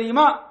என்ன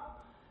தெரியுமா?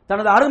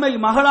 தனது அருமை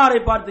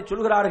மகளாரை பார்த்து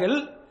சொல்கிறார்கள்,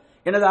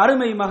 எனது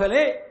அருமை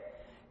மகளே,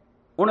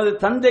 உனது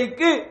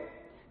தந்தைக்கு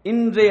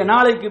இன்றைய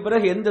நாளைக்கு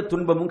பிறகு எந்த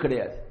துன்பமும்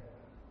கிடையாது.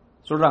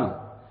 சொல்றாங்க.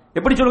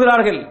 எப்படி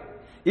சொல்கிறார்கள்?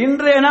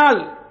 இன்றைய நாள்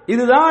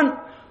இதுதான்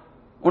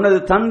உனது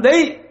தந்தை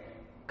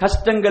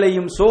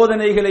கஷ்டங்களையும்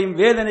சோதனைகளையும்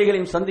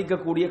வேதனைகளையும்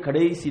சந்திக்கக்கூடிய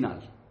கடைசி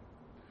நாள்.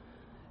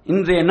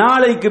 இன்றைய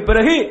நாளைக்கு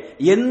பிறகு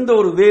எந்த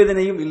ஒரு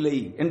வேதனையும் இல்லை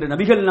என்று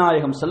நபிகள்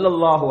நாயகம்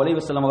ஸல்லல்லாஹு அலைஹி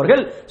வஸல்லம்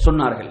அவர்கள்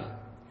சொன்னார்கள்.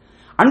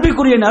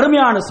 அன்பிற்குரிய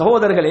நறுமையான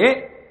சகோதரர்களே,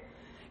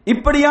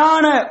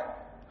 இப்படியான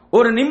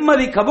ஒரு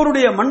நிம்மதி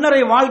கபருடைய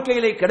மன்னரை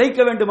வாழ்க்கையிலே கிடைக்க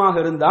வேண்டுமாக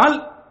இருந்தால்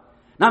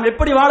நாம்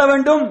எப்படி வாழ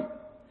வேண்டும்?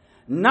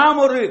 நாம்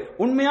ஒரு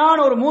உண்மையான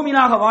ஒரு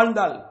மூமினாக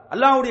வாழ்ந்தால்,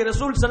 அல்லாஹ்வுடைய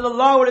ரசூல்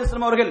ஸல்லல்லாஹு அலைஹி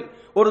வஸல்லம் அவர்கள்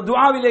ஒரு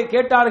துஆவிலே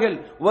கேட்டார்கள்,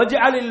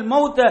 வஜ்அலில்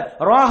மௌத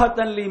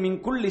ராஹத்தன் லி மின்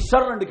குல்லி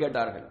ஷர் என்று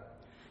கேட்டார்கள்.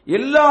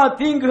 எல்லா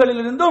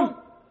தீங்குகளிலிருந்தும்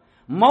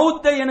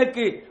மௌத்தை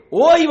எனக்கு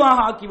ஓய்வாக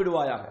ஆக்கி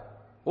விடுவாயாக.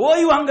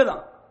 ஓய்வு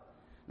அங்கதான்.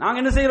 நாங்க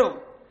என்ன செய்யறோம்?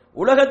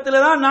 உலகத்திலே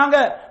தான்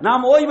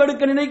நாம்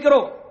ஓய்வெடுக்க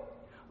நினைக்கிறோம்.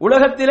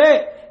 உலகத்திலே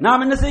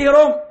நாம் என்ன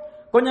செய்கிறோம்?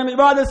 கொஞ்சம்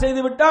இபாதத்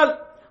செய்து விட்டால்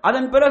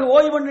அதன் பிறகு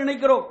ஓய்வு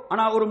நினைக்கிறோம்.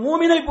 ஆனால் ஒரு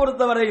மூமினை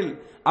பொறுத்தவரையில்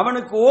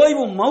அவனுக்கு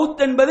ஓய்வு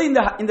மவுத் என்பது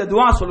இந்த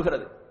துஆ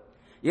சொல்கிறது.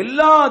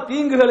 எல்லா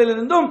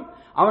தீங்குகளிலிருந்தும்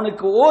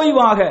அவனுக்கு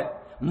ஓய்வாக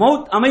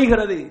மவுத்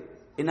அமைகிறது.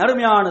 என்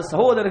அருமையான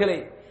சகோதரர்களே,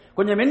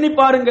 கொஞ்சம் எண்ணி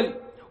பாருங்கள்.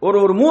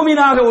 ஒரு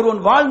மூமினாக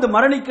ஒருவன் வாழ்ந்து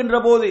மரணிக்கின்ற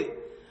போது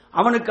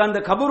அவனுக்கு அந்த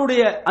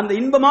கபருடைய அந்த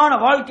இன்பமான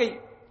வாழ்க்கை,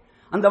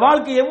 அந்த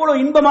வாழ்க்கை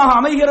எவ்வளவு இன்பமாக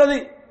அமைகிறது.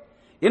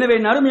 எனவே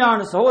நறுமையான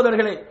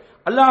சகோதரர்களே,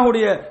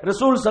 அல்லாஹ்வுடைய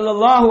ரசூல்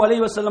ஸல்லல்லாஹு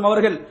அலைஹி வஸல்லம்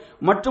அவர்கள்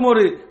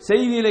மற்றொரு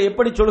செய்தியிலே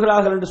எப்படி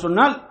சொல்கிறார்கள் என்று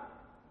சொன்னால்,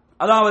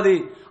 அதாவது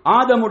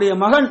ஆதமுடைய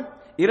மகன்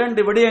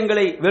 2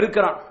 விடயங்களை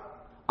வெறுக்கிறான்.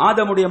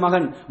 ஆதமுடைய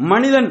மகன்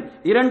மனிதன்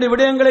 2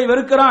 விடயங்களை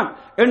வெறுக்கிறான்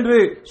என்று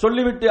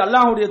சொல்லிவிட்டு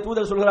அல்லாஹ்வுடைய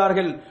தூதர்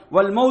சொல்கிறார்கள்,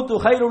 வல் மௌத்து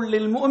ஹைருல்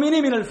லில் முஃமினி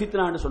மினல்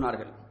ஃபித்னா என்று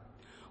சொன்னார்கள்.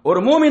 ஒரு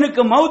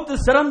மூமினுக்கு மௌத்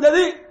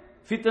சிறந்தது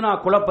ஃபித்னா,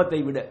 குழப்பத்தை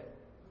விட.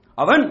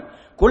 அவன்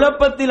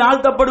குழப்பத்தில்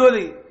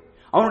ஆழ்த்தப்படுவது,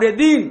 அவனுடைய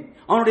தீன்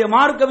அவனுடைய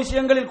மார்க்க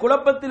விஷயங்களில்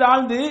குழப்பத்தில்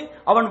ஆழ்ந்து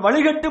அவன்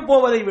வழிகட்டு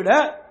போவதை விட,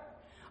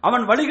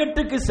 அவன்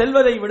வழிகட்டுக்கு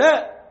செல்வதை விட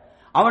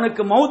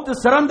அவனுக்கு மௌத்து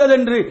சிறந்தது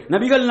என்று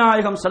நபிகள்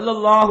நாயகம்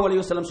ஸல்லல்லாஹு அலைஹி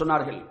வஸல்லம்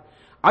சொன்னார்கள்.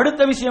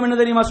 அடுத்த விஷயம் என்ன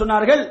தெரியுமா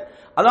சொன்னார்கள்?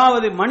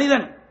 அதாவது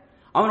மனிதன்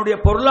அவனுடைய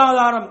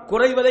பொருளாதாரம்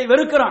குறைவதை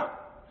வெறுக்கிறான்,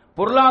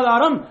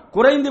 பொருளாதாரம்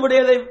குறைந்து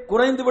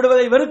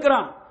விடுவதை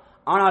வெறுக்கிறான்.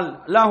 ஆனால்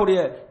அல்லாஹ்வுடைய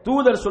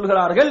தூதர்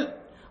சொல்கிறார்கள்,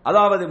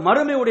 அதாவது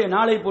மறுமையுடைய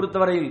நாளை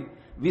பொறுத்தவரையில்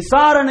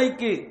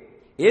விசாரணைக்கு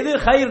எது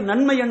ஹைர்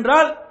நன்மை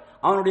என்றால்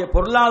அவனுடைய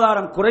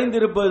பொருளாதாரம்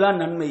குறைந்திருப்பதுதான்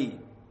நன்மை.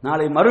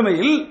 நாளை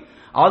மறுமையில்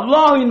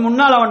அல்லாஹ்வின்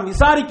முன்னால் அவன்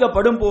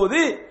விசாரிக்கப்படும்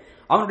போது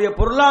அவனுடைய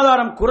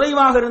பொருளாதாரம்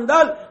குறைவாக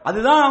இருந்தால்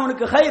அதுதான்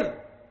அவனுக்கு ஹைர்,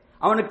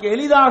 அவனுக்கு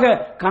எளிதாக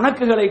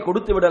கணக்குகளை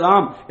கொடுத்து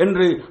விடலாம்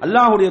என்று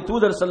அல்லாஹ்வுடைய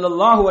தூதர்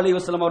ஸல்லல்லாஹு அலைஹி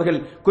வஸல்லம் அவர்கள்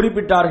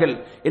குறிப்பிட்டார்கள்.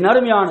 என்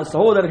அருமையான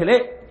சகோதரர்களே,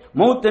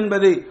 மௌத்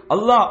என்பது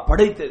அல்லாஹ்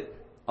படைத்தது.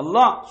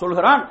 அல்லாஹ்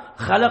சொல்கிறான்,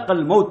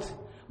 ஹலகல் மௌத்,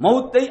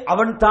 மௌத்தை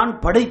அவன் தான்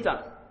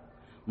படைத்தான்,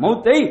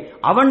 மௌத்தை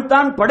அவன்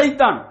தான்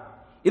படைத்தான்.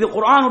 இது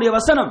குர்ஆனுடைய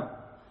வசனம்.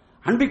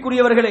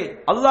 அன்பிற்குரியவர்களே,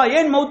 அல்லாஹ்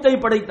ஏன் மௌத்தை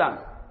படைத்தான்,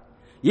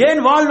 ஏன்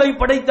வாழ்வை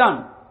படைத்தான்,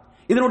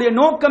 இதனுடைய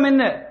நோக்கம்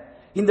என்ன?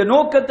 இந்த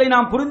நோக்கத்தை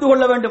நாம் புரிந்து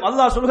கொள்ள வேண்டும்.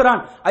 அல்லாஹ்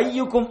சொல்கிறான்,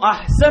 ஐயுக்கும்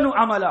அஹ்ஸனு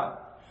அமலா,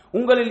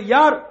 உங்களில்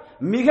யார்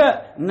மிக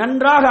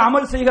நன்றாக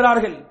அமல்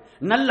செய்கிறார்கள்,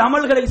 நல்ல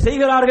அமல்களை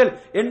செய்கிறார்கள்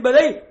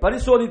என்பதை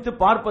பரிசோதித்து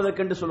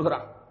பார்ப்பதற்கென்று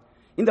சொல்கிறான்.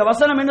 இந்த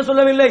வசனம் என்ன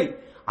சொல்லவில்லை?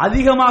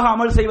 அதிகமாக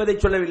அமல் செய்வதை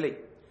சொல்லவில்லை,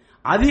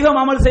 அதிகம்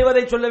அமல்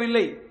செய்வதை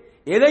சொல்லவில்லை.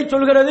 எதை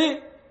சொல்கிறது?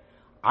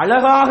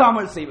 அழகாக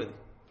அமல் செய்வது.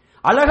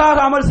 அழகாக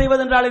அமல்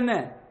செய்வதென்றால் என்ன?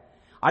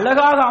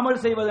 அழகாக அமல்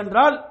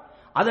செய்வதென்றால்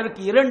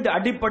அதற்கு 2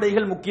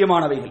 அடிப்படைகள்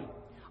முக்கியமானவைகள்.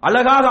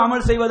 அழகாக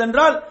அமல்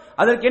செய்வதென்றால்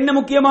அதற்கு என்ன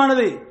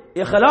முக்கியமானது?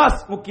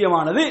 இஹ்லாஸ்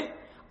முக்கியமானது,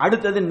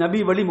 அடுத்தது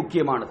நபி வழி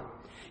முக்கியமானது.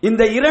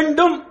 இந்த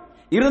 2ம்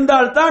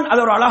இருந்தால்தான்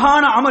அது ஒரு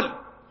அழகான அமல்.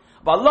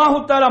 அல்லாஹு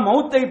தஆலா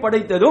மௌத்தை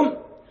படைத்ததும்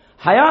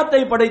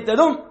ஹயாத்தை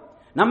படைத்ததும்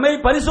நம்மை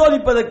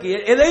பரிசோதிப்பதற்கு.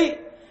 எதை?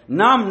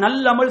 நாம்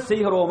நல்ல அமல்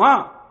செய்கிறோமா,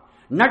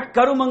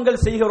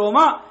 நற்கருமங்கள்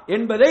செய்கிறோமா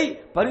என்பதை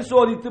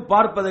பரிசோதித்து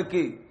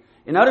பார்ப்பதற்கு.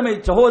 என் அருமை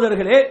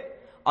சகோதரர்களே,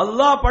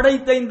 அல்லாஹ்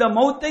படைத்த இந்த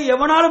மௌத்தை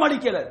எவனாலும்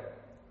அளிக்கல.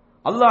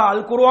 அல்லாஹ்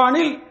அல்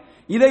குர்ஆனில்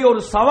இதை ஒரு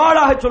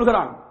சவாலாக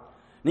சொல்கிறான்.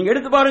 நீங்க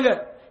எடுத்து பாருங்க,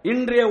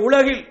 இன்றைய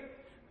உலகில்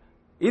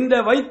இந்த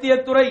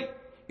வைத்தியத்துறை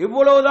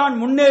இவ்வளவுதான்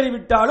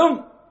முன்னேறிவிட்டாலும்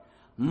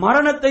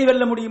மரணத்தை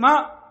வெல்ல முடியுமா?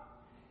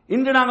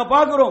 இன்று நாங்க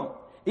பார்க்கிறோம்,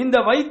 இந்த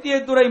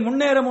வைத்தியத்துறை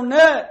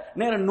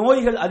முன்னேற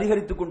நோய்கள்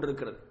அதிகரித்துக்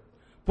கொண்டிருக்கிறது,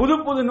 புது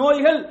புது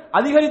நோய்கள்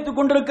அதிகரித்துக்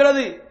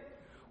கொண்டிருக்கிறது.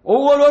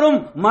 ஒவ்வொருவரும்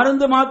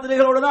மருந்து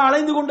மாத்திரைகளோடு தான்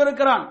அலைந்து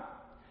கொண்டிருக்கிறான்.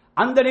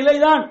 அந்த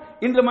நிலைதான்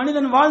இன்று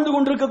மனிதன் வாழ்ந்து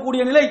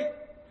கொண்டிருக்கக்கூடிய நிலை.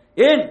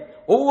 ஏன்?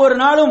 ஒவ்வொரு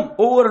நாளும்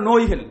ஒவ்வொரு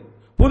நோய்கள்,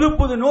 புது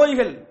புது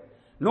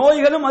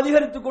நோய்களும்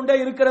அதிகரித்துக் கொண்டே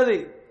இருக்கிறது.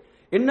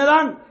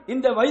 என்னதான்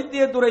இந்த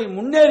வைத்தியத்துறை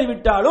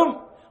முன்னேறிவிட்டாலும்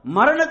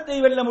மரணத்தை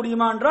வெல்ல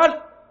முடியுமா என்றால்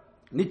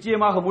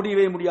நிச்சயமாக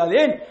முடியவே முடியாது.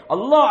 ஏன்?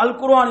 அல்லாஹ் அல்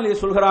குர்ஆனிலே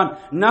சொல்கிறான்,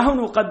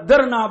 நஹ்னு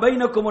கத்தர்னா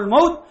பைனகுமுல்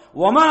மௌத்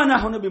வமா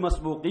நஹ்னு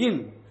பிமஸ்பூகீன்,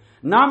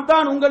 நாம்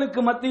தான் உங்களுக்கு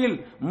மத்தியில்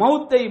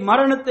மௌத்தை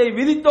மரணத்தை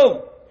விதித்தோம்,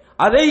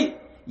 அதை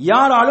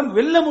யாராலும்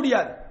வெல்ல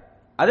முடியாது,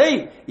 அதை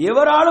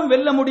எவராலும்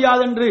வெல்ல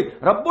முடியாது என்று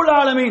ரப்புல்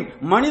ஆலமீன்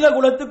மனித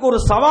குலத்துக்கு ஒரு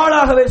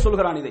சவாலாகவே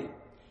சொல்கிறான்.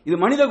 இது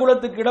மனித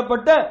குலத்துக்கு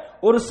இடப்பட்ட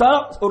ஒரு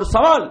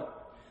சவால்.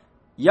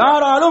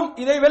 யாராலும்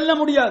இதை வெல்ல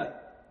முடியாது.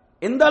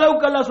 எந்த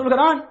அளவுக்கு அல்லாஹ்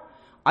சொல்கிறான்,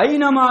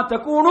 ஐனமா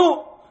தகூனு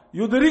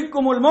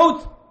யுத்ரிக்குமுல்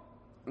மௌத்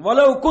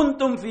வலவ்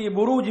குன்தும் ஃபீ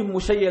புரூஜின்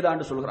முஷய்யதா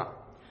என்று சொல்கிறான்.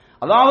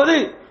 அதாவது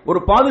ஒரு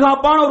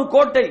பாதுகாப்பான ஒரு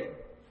கோட்டை,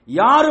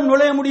 யாரும்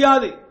நுழைய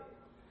முடியாது,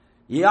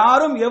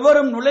 யாரும்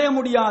எவரும் நுழைய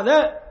முடியாத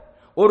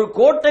ஒரு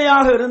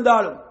கோட்டையாக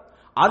இருந்தாலும்,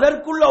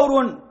 அதற்குள்ள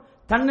ஒருவன்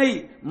தன்னை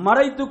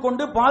மறைத்துக்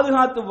கொண்டு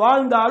பாதுகாத்து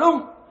வாழ்ந்தாலும்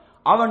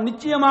அவன்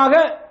நிச்சயமாக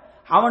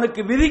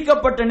அவனுக்கு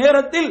விதிக்கப்பட்ட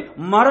நேரத்தில்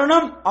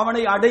மரணம்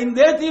அவனை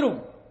அடைந்தே தீரும்.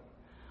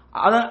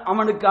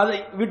 அவனுக்கு அதை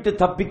விட்டு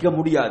தப்பிக்க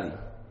முடியாது.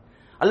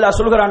 அல்லாஹ்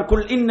சொல்கிறான்,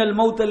 குல் இன்னல்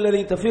மௌத்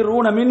அல்லதி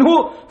தஃபிரூன மின்ஹு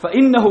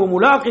ஃபஇன்னஹு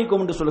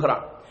முலாகீக்கும் என்று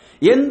சொல்கிறான்.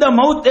 எந்த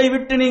மௌத்தை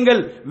விட்டு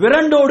நீங்கள்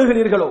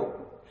விரண்டோடுகிறீர்களோ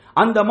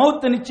அந்த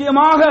மௌத்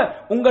நிச்சயமாக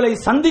உங்களை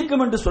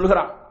சந்திக்கும் என்று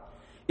சொல்கிறான்.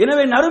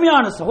 எனவே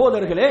நறுமையான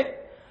சகோதரர்களே,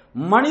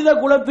 மனித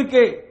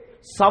குலத்துக்கே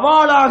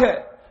சவாலாக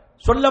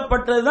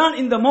சொல்லப்பட்டதுதான்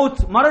இந்த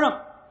மௌத், மரணம்.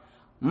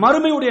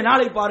 மறுமையுடைய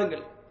நாளை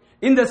பாருங்கள்.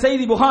 இந்த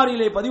செய்தி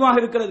புகாரிலே பதிவாக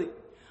இருக்கிறது.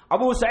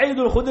 அபூ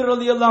சயீதுல் குத்ரி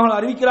ரலியல்லாஹு அன்ஹு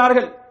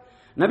அறிவிக்கிறார்கள்,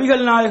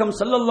 நபிகள் நாயகம்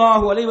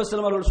ஸல்லல்லாஹு அலைஹி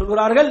வஸல்லம் அவர்கள்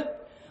சொல்கிறார்கள்,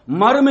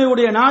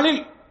 மறுமையுடைய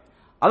நாளில்,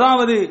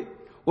 அதாவது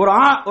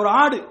ஒரு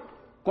ஆடு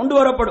கொண்டு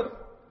வரப்படும்.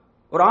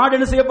 ஒரு ஆடு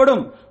என்ன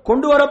செய்யப்படும்?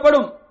 கொண்டு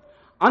வரப்படும்.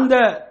 அந்த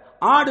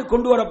ஆடு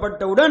கொண்டு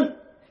வரப்பட்டவுடன்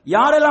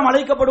யாரெல்லாம்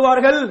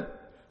அழைக்கப்படுவார்கள்?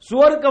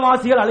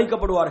 சுவர்க்கவாசிகள்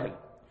அழைக்கப்படுவார்கள்.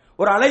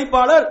 ஒரு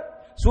அழைப்பாளர்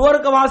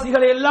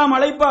சுவர்க்கவாசிகளை எல்லாம்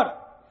அழைப்பார்.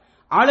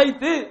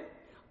 அழைத்து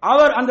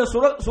அவர் அந்த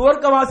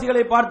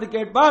சுவர்க்கவாசிகளை பார்த்து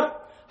கேட்பார்,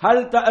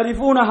 ஹல்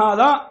தஅரிஃபூன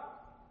ஹாதா,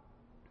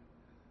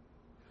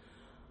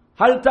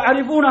 ஹல்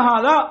தஅரிஃபூன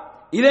ஹாதா,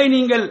 இதை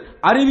நீங்கள்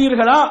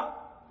அறிவீர்களா?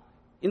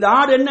 இந்த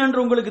ஆடு என்ன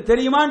என்று உங்களுக்கு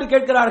தெரியுமா என்று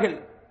கேட்கிறார்கள்.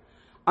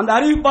 அந்த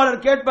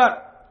அறிவிப்பாளர் கேட்பார்.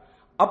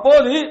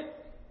 அப்போது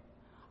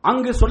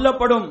அங்கு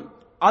சொல்லப்படும்,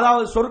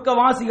 அதாவது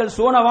சொர்க்கவாசிகள்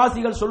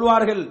சோனவாசிகள்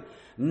சொல்வார்கள்,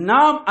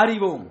 நாம்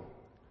அறிவோம்.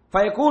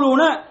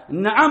 ஃபயகூலுன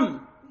நஅம்,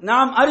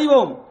 நாம்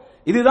அறிவோம்.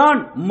 இதுதான்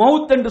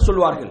மவுத் என்று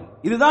சொல்வார்கள்,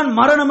 இதுதான்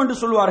மரணம் என்று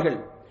சொல்வார்கள்.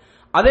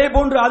 அதே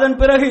போன்று அதன்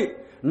பிறகு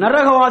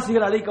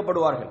நரகவாசிகள்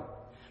அழைக்கப்படுவார்கள்.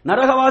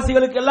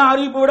 நரகவாசிகளுக்கு எல்லாம்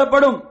அறிவிப்பு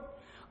விடப்படும்.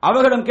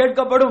 அவர்களிடம்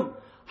கேட்கப்படும்,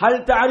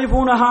 ஹல்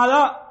தஅரிஃபூன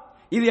ஹாதா,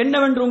 இது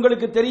என்னவென்று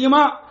உங்களுக்கு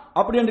தெரியுமா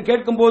அப்படி என்று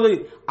கேட்கும் போது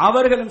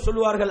அவர்களும்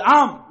சொல்வார்கள்,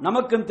 ஆம்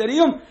நமக்கும்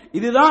தெரியும்,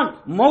 இதுதான்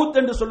மவுத்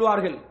என்று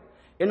சொல்வார்கள்.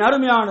 என்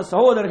அருமையான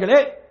சகோதரர்களே,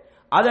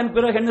 அதன்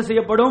பிறகு என்ன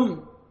செய்யப்படும்?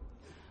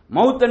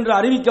 மவுத் என்று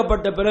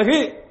அறிவிக்கப்பட்ட பிறகு,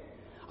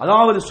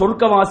 அதாவது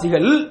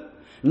சொர்க்கவாசிகள்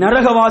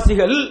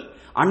நரகவாசிகள்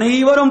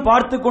அனைவரும்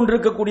பார்த்து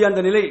கொண்டிருக்கக்கூடிய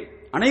அந்த நிலை,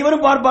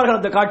 அனைவரும் பார்ப்பார்கள்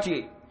அந்த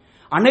காட்சியை,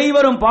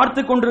 அனைவரும்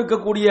பார்த்து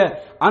கொண்டிருக்கக்கூடிய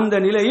அந்த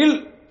நிலையில்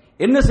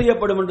என்ன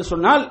செய்யப்படும் என்று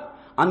சொன்னால்,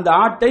 அந்த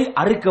ஆட்டை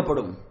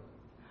அறுக்கப்படும்.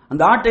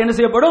 அந்த ஆட்டை என்ன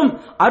செய்யப்படும்?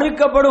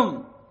 அறுக்கப்படும்.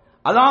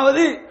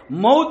 அதாவது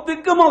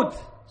மௌத்துக்கு மௌத்.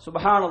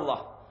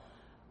 சுப்ஹானல்லாஹ்.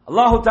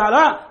 அல்லாஹு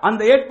தஆலா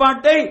அந்த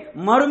ஏற்பாட்டை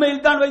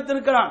மறுமையில் தான்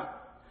வைத்திருக்கிறான்.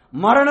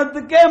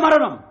 மரணத்துக்கே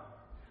மரணம்,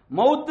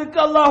 மௌத்துக்கு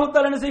அல்லாஹு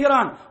தஆலா என்ன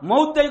செய்கிறான்?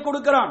 மௌத்தை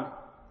கொடுக்கிறான்,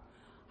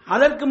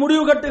 அதற்கு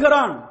முடிவு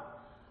கட்டுகிறான்.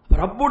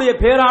 ரப்புடைய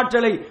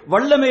பேராற்றலை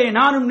வல்லமையை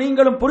நானும்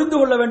நீங்களும் புரிந்து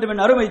கொள்ள வேண்டும்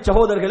என் அருமை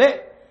சகோதரர்களே.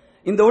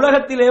 இந்த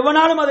உலகத்தில்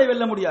எவனாலும் அதை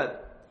வெல்ல முடியாது.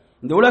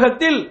 இந்த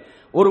உலகத்தில்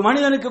ஒரு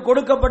மனிதனுக்கு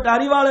கொடுக்கப்பட்ட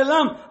அறிவால்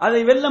எல்லாம் அதை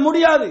வெல்ல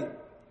முடியாது.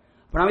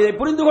 நாம் இதை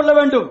புரிந்து கொள்ள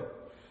வேண்டும்.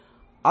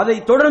 அதை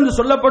தொடர்ந்து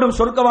சொல்லப்படும்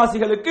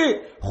சொர்க்கவாசிகளுக்கு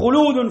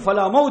ஹுலூதுன்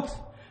ஃபலா மௌத்,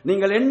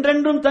 நீங்கள்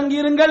என்றென்றும்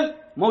தங்கியிருங்கள்,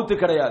 மௌத்து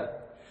கிடையாது.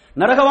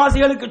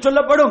 நரகவாசிகளுக்கு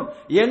சொல்லப்படும்,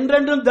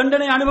 என்றென்றும்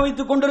தண்டனை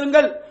அனுபவித்துக்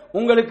கொண்டிருங்கள்,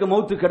 உங்களுக்கு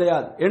மௌத்து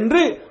கிடையாது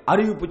என்று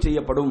அறிவிப்பு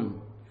செய்யப்படும்.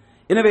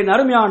 எனவே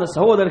அருமையான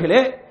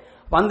சகோதரர்களே,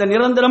 அந்த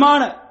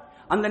நிரந்தரமான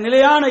அந்த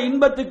நிலையான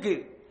இன்பத்துக்கு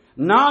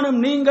நானும்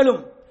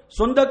நீங்களும்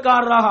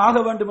சொந்தக்காரராக ஆக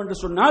வேண்டும் என்று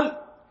சொன்னால்,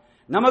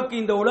 நமக்கு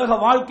இந்த உலக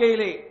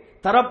வாழ்க்கையிலே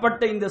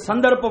தரப்பட்ட இந்த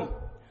சந்தர்ப்பம்,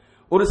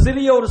 ஒரு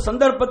சிறிய ஒரு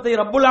சந்தர்ப்பத்தை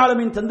ரப்புல்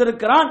ஆலமீன்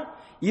தந்திருக்கிறான்.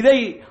 இதை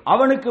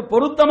அவனுக்கு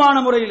பொருத்தமான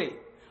முறையிலே,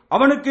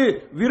 அவனுக்கு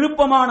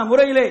விருப்பமான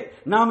முறையிலே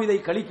நாம் இதை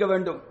கழிக்க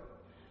வேண்டும்.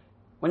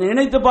 கொஞ்சம்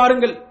நினைத்து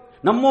பாருங்கள்,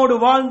 நம்மோடு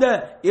வாழ்ந்த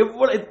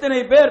எத்தனை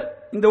பேர்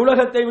இந்த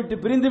உலகத்தை விட்டு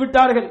பிரிந்து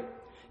விட்டார்கள்,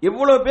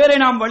 எவ்வளவு பேரை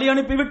நாம் வழி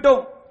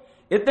அனுப்பிவிட்டோம்,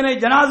 எத்தனை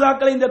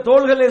ஜனாசாக்களை இந்த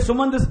தோள்களை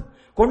சுமந்து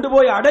கொண்டு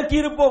போய் அடக்கி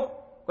இருப்போம்.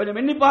 கொஞ்சம்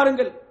எண்ணி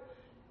பாருங்கள்.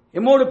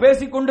 எம்மோடு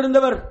பேசிக்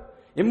கொண்டிருந்தவர்,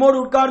 எம்மோடு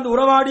உட்கார்ந்து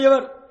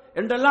உறவாடியவர்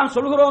என்றெல்லாம்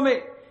சொல்கிறோமே,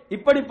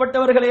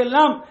 இப்படிப்பட்டவர்களை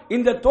எல்லாம்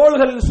இந்த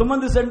தோள்களில்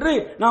சுமந்து சென்று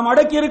நாம்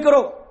அடக்கி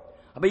இருக்கிறோம்.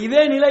 அப்ப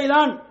இதே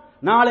நிலைதான்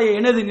நாளைய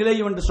எனது நிலை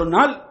என்று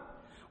சொன்னால்,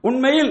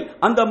 உண்மையில்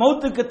அந்த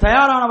மௌத்துக்கு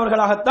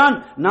தயாரானவர்களாகத்தான்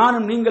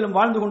நானும் நீங்களும்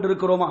வாழ்ந்து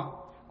கொண்டிருக்கிறோமா?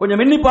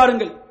 கொஞ்சம் எண்ணி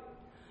பாருங்கள்.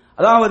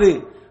 அதாவது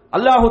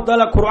அல்லாஹு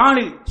தஆலா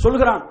குர்ஆனில்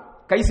சொல்கிறான்,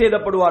 கை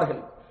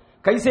சேதப்படுவார்கள்.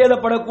 கை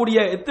சேதப்படக்கூடிய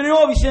எத்தனையோ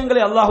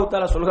விஷயங்களை அல்லாஹு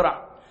தஆலா சொல்கிறான்.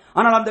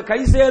 ஆனால் அந்த கை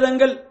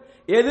சேதங்கள்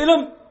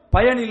எதிலும்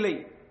பயனில்லை.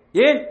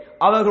 ஏன்?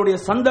 அவர்களுடைய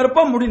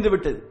சந்தர்ப்பம்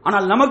முடிந்துவிட்டது.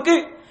 ஆனால் நமக்கு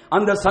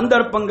அந்த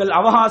சந்தர்ப்பங்கள்,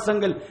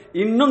 அவகாசங்கள்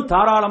இன்னும்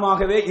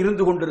தாராளமாகவே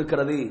இருந்து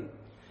கொண்டிருக்கிறது,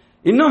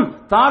 இன்னும்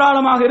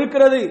தாராளமாக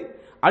இருக்கிறது.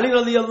 அலி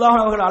ரலியல்லாஹு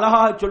அன்ஹு அவர்கள்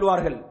அழகாக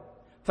சொல்வார்கள்,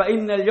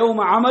 ஃபஇன்னல் யௌம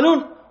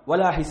அமலுன்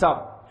வலா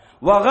ஹிசாப்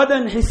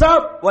வகதன்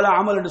ஹிசாப் வலா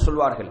அமல் என்று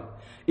சொல்வார்கள்.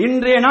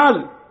 இன்றைய நாள்,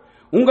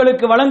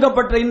 உங்களுக்கு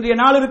வழங்கப்பட்ட இன்றைய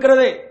நாள்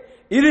இருக்கிறதே,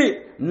 இது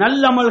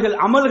நல்ல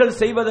அமல்கள்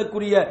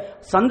செய்வதற்குரிய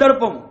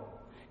சந்தர்ப்பம்.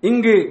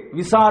 இங்கு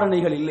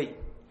விசாரணைகள் இல்லை,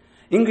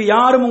 இங்கு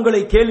யாரும்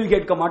உங்களை கேள்வி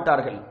கேட்க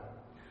மாட்டார்கள்.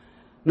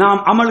 நாம்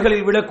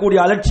அமல்களில் விடக்கூடிய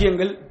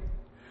அலட்சியங்கள்,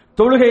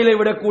 தொழுகைகளை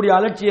விடக்கூடிய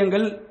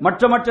அலட்சியங்கள்,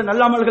 மற்ற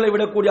நல்ல அமல்களை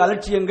விடக்கூடிய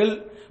அலட்சியங்கள்,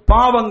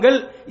 பாவங்கள்,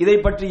 இதை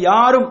பற்றி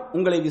யாரும்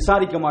உங்களை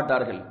விசாரிக்க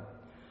மாட்டார்கள்.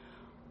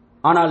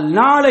 ஆனால்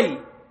நாளை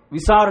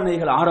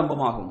விசாரணைகள்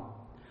ஆரம்பமாகும்.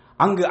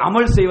 அங்கு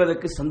அமல்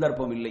செய்வதற்கு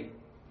சந்தர்ப்பம் இல்லை.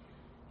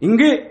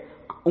 இங்கு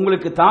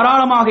உங்களுக்கு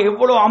தாராளமாக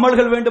எவ்வளவு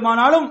அமல்கள்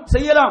வேண்டுமானாலும்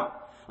செய்யலாம்.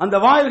 அந்த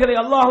வாயில்களை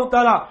அல்லாஹு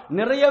தஆலா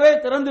நிறையவே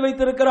திறந்து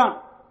வைத்திருக்கிறான்.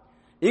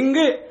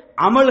 இங்கு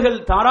அமல்கள்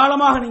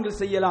தாராளமாக நீங்கள்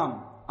செய்யலாம்.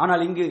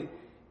 ஆனால்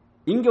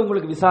இங்கு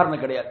உங்களுக்கு விசாரணை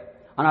கிடையாது.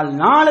 ஆனால்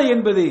நாளை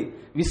என்பது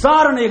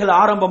விசாரணைகள்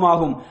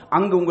ஆரம்பமாகும்.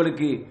 அங்கு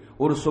உங்களுக்கு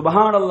ஒரு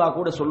சுப்ஹானல்லாஹ்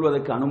கூட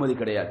சொல்வதற்கு அனுமதி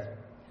கிடையாது.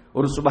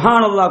 ஒரு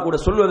சுப்ஹானல்லாஹ் கூட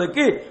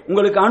சொல்வதற்கு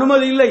உங்களுக்கு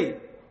அனுமதி இல்லை.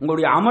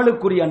 உங்களுடைய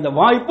அமலுக்குரிய அந்த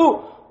வாய்ப்பு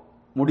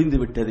முடிந்து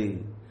விட்டது,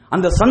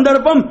 அந்த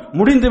சந்தர்ப்பம்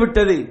முடிந்து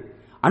விட்டது.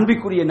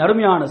 அன்பிற்குரிய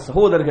நறுமையான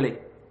சகோதரர்களே,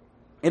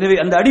 எனவே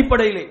அந்த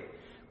அடிப்படையிலே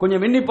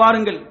கொஞ்சம் எண்ணி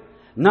பாருங்கள்,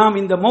 நாம்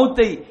இந்த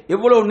மௌத்தை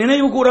எவ்வளவு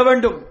நினைவு கூற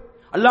வேண்டும்.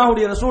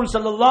 அல்லாஹ்வுடைய ரசூல்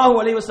ஸல்லல்லாஹு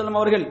அலைஹி வஸல்லம்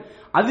அவர்கள்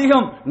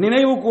அதிகம்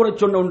நினைவு கூற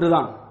சொன்ன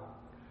ஒன்றுதான்.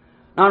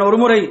 நான் ஒரு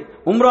முறை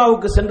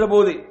உம்ராவுக்கு சென்ற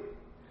போது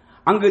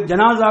அங்கு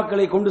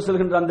ஜனாசாக்களை கொண்டு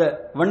செல்கின்ற அந்த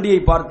வண்டியை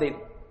பார்த்தேன்.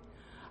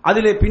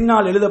 அதிலே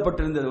பின்னால்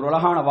எழுதப்பட்டிருந்தது ஒரு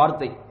அழகான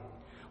வார்த்தை,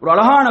 ஒரு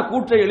அழகான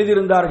கூற்றை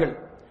எழுதியிருந்தார்கள்.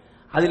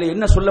 அதிலே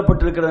என்ன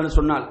சொல்லப்பட்டிருக்கிறது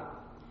சொன்னால்,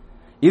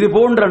 இது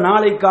போன்ற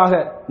நாளைக்காக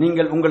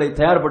நீங்கள் உங்களை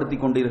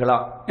தயார்படுத்திக் கொண்டீர்களா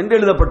என்று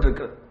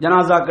எழுதப்பட்டிருக்கிறது.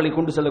 ஜனாசாக்களை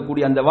கொண்டு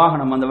செல்லக்கூடிய அந்த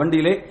வாகனம், அந்த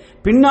வண்டியிலே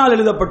பின்னால்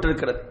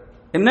எழுதப்பட்டிருக்கிறது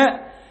என்ன,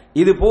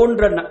 இது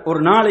போன்ற ஒரு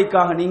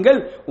நாளைக்காக நீங்கள்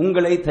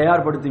உங்களை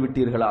தயார்படுத்தி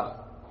விட்டீர்களா?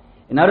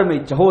 என் அருமை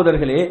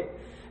சகோதரர்களே,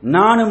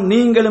 நானும்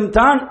நீங்களும்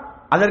தான்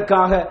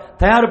அதற்காக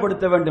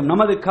தயார்படுத்த வேண்டும்.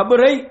 நமது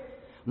கபரை,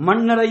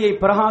 மண்ணறையை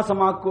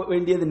பிரகாசமாக்க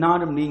வேண்டியது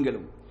நானும்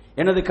நீங்களும்.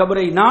 எனது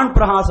கபரை நான்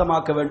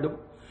பிரகாசமாக்க வேண்டும்,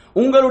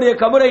 உங்களுடைய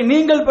கபரை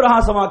நீங்கள்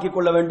பிரகாசமாக்கிக்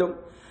கொள்ள வேண்டும்.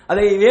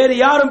 அதை வேறு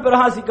யாரும்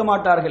பிரகாசிக்க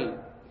மாட்டார்கள்.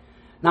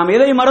 நாம்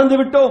எதை மறந்து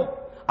விட்டோம்?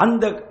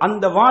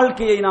 அந்த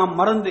வாழ்க்கையை நாம்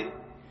மறந்து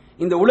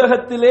இந்த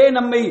உலகத்திலே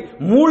நம்மை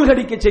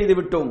மூழ்கடிக்க செய்து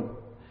விட்டோம்.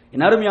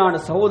 என் அருமையான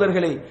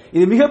சகோதரர்களே,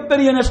 இது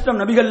மிகப்பெரிய நஷ்டம்.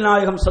 நபிகள்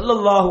நாயகம்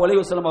ஸல்லல்லாஹு அலைஹி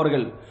வஸல்லம்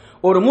அவர்கள்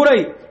ஒரு முறை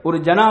ஒரு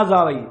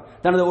ஜனாசாவை,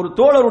 தனது ஒரு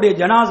தோழருடைய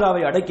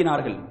ஜனாசாவை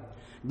அடக்கினார்கள்.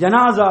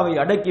 ஜனாசாவை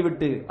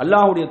அடக்கிவிட்டு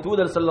அல்லாஹ்வுடைய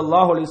தூதர்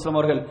ஸல்லல்லாஹு அலைஹி வஸல்லம்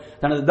அவர்கள்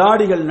தனது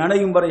தாடிகள்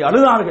நனையும் வரை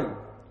அழுதார்கள்.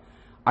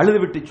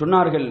 அழுதுவிட்டு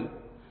சொன்னார்கள்,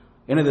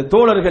 எனது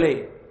தோழர்களே,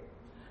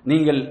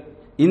 நீங்கள்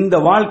இந்த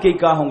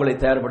வாழ்க்கைக்காக உங்களை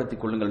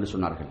தயார்படுத்திக் கொள்ளுங்கள் என்று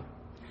சொன்னார்கள்.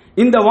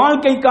 இந்த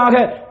வாழ்க்கைக்காக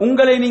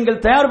உங்களை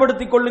நீங்கள்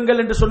தயார்படுத்திக்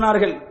கொள்ளுங்கள் என்று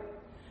சொன்னார்கள்.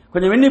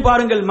 கொஞ்சம் எண்ணி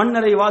பாருங்கள்,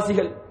 மண்ணறை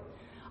வாசிகள்,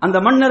 அந்த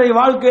மண்ணறை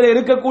வாழ்க்கையில்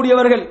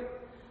இருக்கக்கூடியவர்கள்,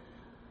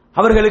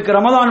 அவர்களுக்கு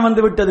ரமதான்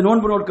வந்து விட்டது,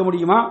 நோன்பு நோக்க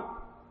முடியுமா?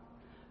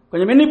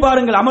 கொஞ்சம் எண்ணி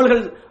பாருங்கள்,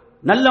 அமல்கள்,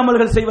 நல்ல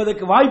அமல்கள்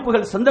செய்வதற்கு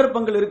வாய்ப்புகள்,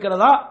 சந்தர்ப்பங்கள்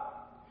இருக்கிறதா?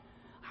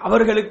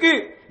 அவர்களுக்கு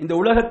இந்த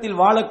உலகத்தில்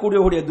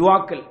வாழக்கூடிய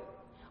துஆக்கள்,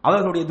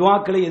 அவர்களுடைய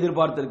துஆக்களை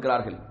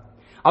எதிர்பார்த்திருக்கிறார்கள்,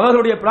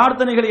 அவர்களுடைய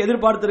பிரார்த்தனைகளை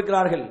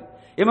எதிர்பார்த்திருக்கிறார்கள்.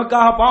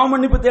 எமக்காக பாவ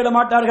மன்னிப்பு தேட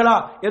மாட்டார்களா?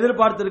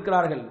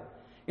 எதிர்பார்த்திருக்கிறார்கள்.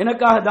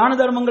 எனக்காக தான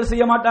தர்மங்கள்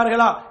செய்ய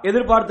மாட்டார்களா?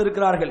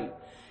 எதிர்பார்த்திருக்கிறார்கள்.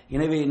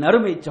 எனவே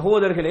நறுமை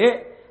சகோதரர்களே,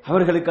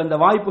 அவர்களுக்கு அந்த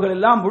வாய்ப்புகள்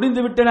எல்லாம்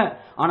முடிந்து விட்டன.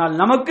 ஆனால்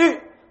நமக்கு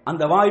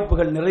அந்த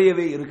வாய்ப்புகள்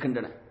நிறையவே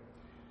இருக்கின்றன.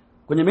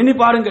 கொஞ்சம் எண்ணி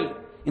பாருங்கள்,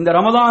 இந்த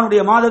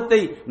ரமதானுடைய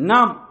மாதத்தை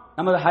நாம்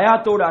நமது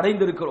ஹயாத்தோடு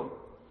அடைந்திருக்கிறோம்.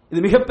 இது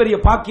மிகப்பெரிய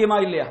பாக்கியமா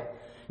இல்லையா?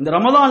 இந்த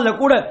ரமதான்ல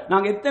கூட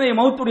நாங்க எத்தனை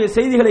மௌத்துடைய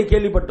செய்திகளை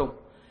கேள்விப்பட்டோம்.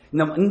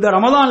 இந்த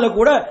ரமதான்ல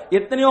கூட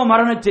எத்தனையோ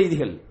மரண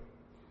செய்திகள்.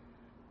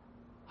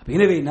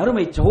 எனவே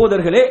நறுமை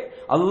சகோதரர்களே,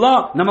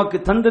 அல்லாஹ் நமக்கு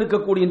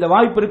தந்திருக்கக்கூடிய இந்த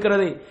வாய்ப்பு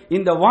இருக்கிறதே,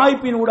 இந்த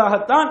வாய்ப்பின்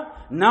ஊடாகத்தான்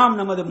நாம்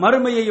நமது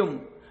மறுமையையும்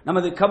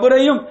நமது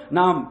கபரையும்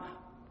நாம்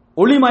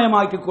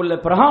ஒளிமயமாக்கிக் கொள்ள,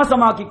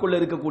 பிரகாசமாக்கிக் கொள்ள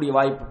இருக்கக்கூடிய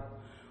வாய்ப்பு.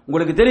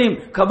 உங்களுக்கு தெரியும்,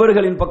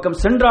 கபர்களின் பக்கம்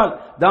சென்றால்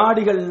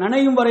தாடிகள்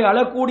நனையும் வரை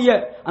அழக்கூடிய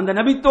அந்த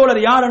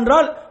நபித்தோழர் யார்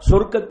என்றால்,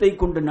 சொர்க்கத்தை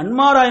கொண்டு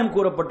நன்மாராயம்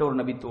கூறப்பட்ட ஒரு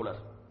நபித்தோழர்,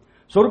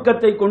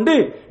 சொர்க்கத்தை கொண்டு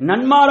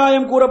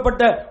நன்மாராயம்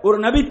கூறப்பட்ட ஒரு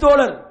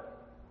நபித்தோழர்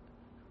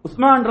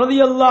உஸ்மான்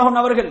ரலியல்லாஹு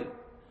அன்ஹு அவர்கள்.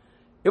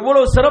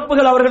 எவ்வளவு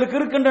சிறப்புகள் அவர்களுக்கு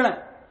இருக்கின்றன.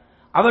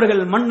 அவர்கள்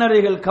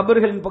மண்ணறைகள்,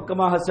 கபர்களின்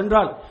பக்கமாக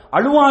சென்றால்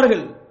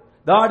அழுவார்கள்,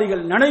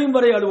 தாடிகள் நனையும்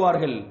வரை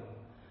அழுவார்கள்.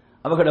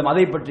 அவர்களிடம்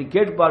அதை பற்றி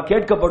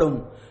கேட்கப்படும்.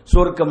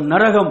 சொர்க்கம்,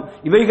 நரகம்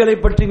இவைகளை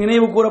பற்றி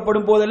நினைவு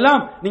கூறப்படும்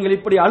போதெல்லாம் நீங்கள்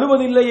இப்படி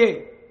அழுவதில்லையே.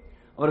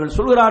 அவர்கள்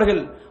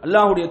சொல்கிறார்கள்,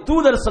 அல்லாஹ்வுடைய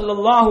தூதர்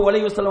ஸல்லல்லாஹு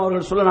அலைஹி வஸல்லம்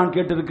அவர்கள் சொல்ல நான்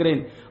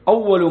கேட்டிருக்கிறேன்,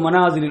 அவ்வலு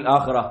மனாசிலில்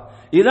ஆகிரா,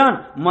 இதுதான்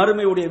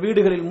மறுமையுடைய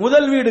வீடுகளில்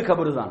முதல் வீடு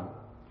கபர் தான்.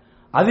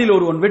 அதில்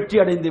ஒருவன் வெற்றி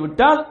அடைந்து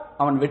விட்டால்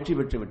அவன் வெற்றி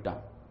பெற்று விட்டான்.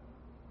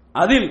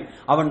 அதில்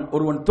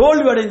ஒருவன்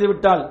தோல்வி அடைந்து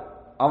விட்டால்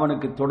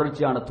அவனுக்கு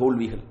தொடர்ச்சியான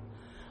தோல்விகள்.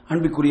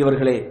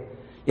 அன்பிற்குரியவர்களே,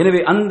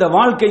 எனவே அந்த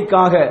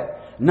வாழ்க்கைக்காக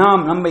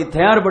நாம் நம்மை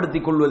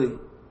தயார்படுத்திக் கொள்வது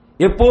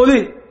எப்போது?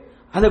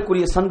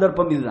 அதற்குரிய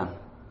சந்தர்ப்பம் இதுதான்.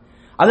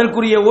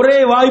 அதற்குரிய ஒரே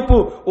வாய்ப்பு,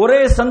 ஒரே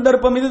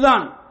சந்தர்ப்பம்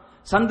இதுதான்.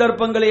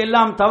 சந்தர்ப்பங்களை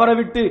எல்லாம்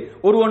தவறவிட்டு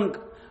ஒருவன்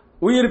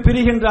உயிர்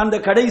பிரிகின்ற அந்த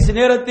கடைசி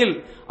நேரத்தில்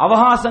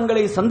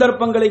அவகாசங்களை,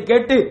 சந்தர்ப்பங்களை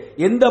கேட்டு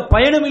எந்த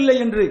பயனும் இல்லை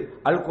என்று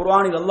அல்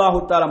குர்ஆனில் அல்லாஹு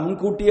தஆலா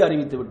முன்கூட்டியே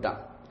அறிவித்து விட்டான்.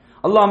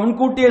 அல்லாஹ்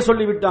முன்கூட்டியே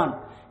சொல்லிவிட்டான்.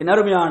 என்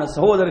அருமையான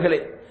சகோதரர்களே,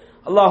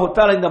 அல்லாஹு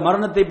தஆலா இந்த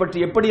மரணத்தை பற்றி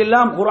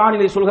எப்படியெல்லாம்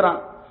குர்ஆனிலே சொல்கிறான்.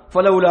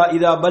 ஃபலவுலா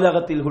இதா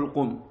பலகத்தில்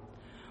ஹுல்கும்,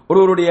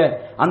 ஒருவருடைய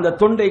அந்த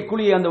தொண்டை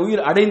குழியை அந்த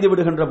உயிர் அடைந்து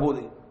விடுகின்ற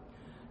போது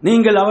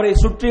நீங்கள் அவரை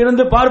சுற்றி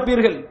இருந்து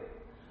பார்ப்பீர்கள்,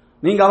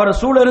 நீங்கள் அவரை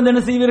சூழ இருந்து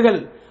என்ன செய்வீர்கள்?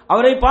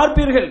 அவரை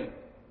பார்ப்பீர்கள்.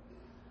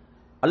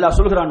 அல்லாஹ்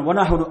சொல்கிறான்,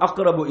 வனஹ்னு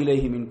அக்ரபு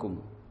இலைஹி மின்கும்,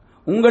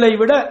 உங்களை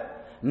விட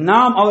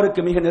நாம்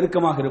அவருக்கு மிக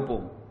நெருக்கமாக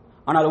இருப்போம்,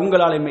 ஆனால்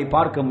உங்களால் எம்மை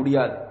பார்க்க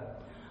முடியாது.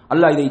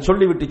 அல்லாஹ் இதை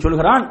சொல்லிவிட்டு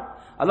சொல்கிறான்,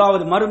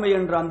 அதாவது மறுமை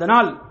என்ற அந்த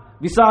நாள்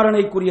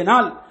விசாரணைக்குரிய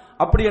நாள்,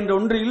 அப்படி என்ற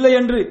ஒன்று இல்லை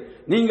என்று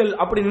நீங்கள்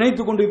அப்படி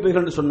நினைத்துக்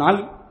கொண்டிருப்பீர்கள் என்று சொன்னால்,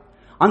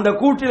 அந்த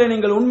கூற்றிலே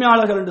நீங்கள்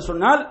உண்மையாளர்கள் என்று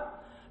சொன்னால்,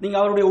 நீங்க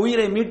அவருடைய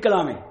உயிரை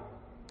மீட்கலாமே.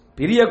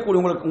 பெரிய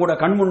உங்களுக்கு உங்களோட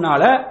கண்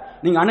முன்னால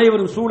நீங்க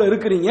அனைவரும் சூழ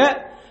இருக்கிறீங்க,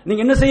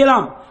 நீங்க என்ன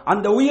செய்யலாம்?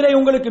 அந்த உயிரை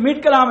உங்களுக்கு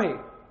மீட்கலாமே,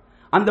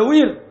 அந்த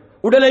உயிர்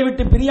உடலை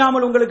விட்டு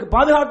பிரியாமல் உங்களுக்கு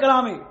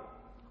பாதுகாக்கலாமே.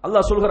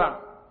 அல்லாஹ் சொல்கிறான்.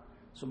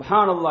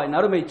 சுப்ஹானல்லாஹ்.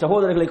 அருமை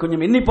சகோதரர்களை,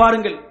 கொஞ்சம் எண்ணி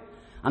பாருங்கள்.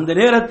 அந்த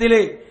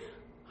நேரத்திலே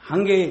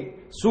அங்கே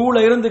சூழ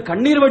இருந்து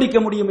கண்ணீர் வடிக்க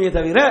முடியுமே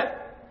தவிர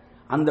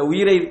அந்த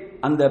உயிரை,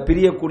 அந்த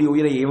பிரியக்கூடிய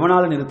உயிரை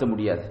எவனால நிறுத்த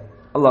முடியாது.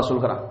 அல்லாஹ்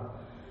சொல்கிறான்.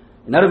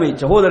 நறுமை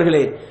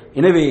சகோதரர்களே,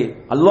 எனவே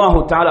அல்லாஹு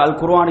தஆலா அல்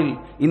குர்ஆனில்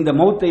இந்த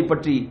மௌத்தை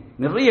பற்றி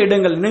நிறைய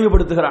இடங்கள்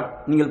நினைவுபடுத்துகிறான்.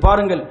 நீங்கள்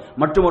பாருங்கள்,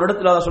 மற்றும் ஒரு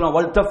இடத்தில் அல்லாஹ் சொல்றான்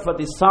வல்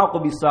தஃபதி ஸாகு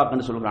பிஸாக்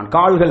என்று சொல்கிறான்.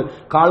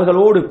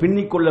 கால்களோடு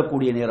பின்னிக்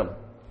கொள்ளக்கூடிய நேரம்,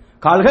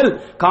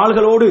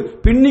 கால்களோடு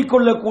பின்னிக்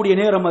கொள்ளக்கூடிய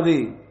நேரம் அது.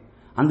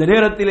 அந்த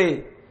நேரத்திலே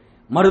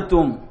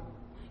மருத்துவம்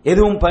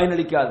எதுவும்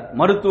பயனளிக்காது.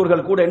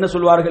 மருத்துவர்கள் கூட என்ன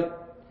சொல்வார்கள்?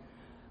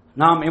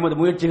 நாம் எமது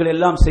முயற்சிகள்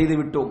எல்லாம்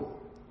செய்துவிட்டோம்,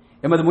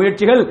 எமது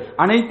முயற்சிகள்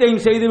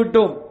அனைத்தையும்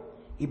செய்துவிட்டோம்,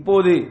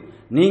 இப்போது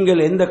நீங்கள்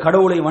எந்த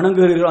கடவுளை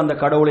வணங்குகிறீர்களோ அந்த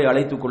கடவுளை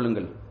அழைத்துக்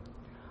கொள்ளுங்கள்,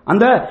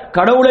 அந்த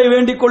கடவுளை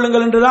வேண்டிக்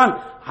கொள்ளுங்கள் என்றுதான்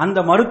அந்த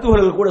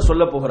மருத்துவர்கள் கூட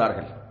சொல்ல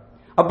போகிறார்கள்.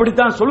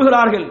 அப்படித்தான்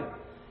சொல்கிறார்கள்.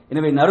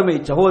 எனவே நறுமை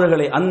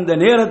சகோதரர்களை, அந்த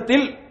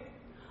நேரத்தில்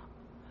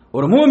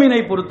ஒரு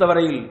மூமினை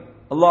பொறுத்தவரையில்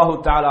அல்லாஹு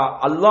தஆலா,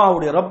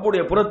 அல்லாஹ்வுடைய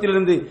ரப்புடைய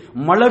புறத்திலிருந்து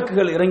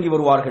மலக்குகள் இறங்கி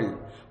வருவார்கள்,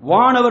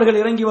 வானவர்கள்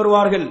இறங்கி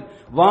வருவார்கள்.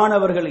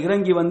 வானவர்கள்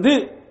இறங்கி வந்து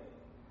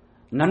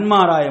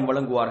நன்மாராயம்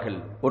வழங்குவார்கள்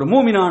ஒரு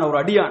மூமினான ஒரு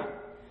அடியான்.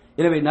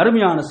 எனவே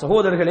நறுமையான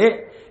சகோதரர்களே,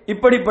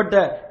 இப்படிப்பட்ட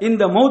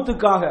இந்த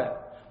மௌத்துக்காக,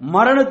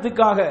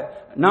 மரணத்துக்காக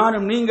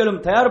நானும்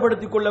நீங்களும்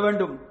தயார்படுத்திக் கொள்ள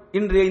வேண்டும்.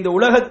 இன்றைய இந்த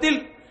உலகத்தில்,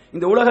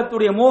 இந்த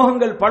உலகத்துடைய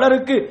மோகங்கள்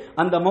பலருக்கு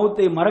அந்த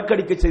மௌத்தை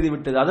மறக்கடிக்க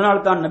செய்துவிட்டது.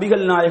 அதனால் தான்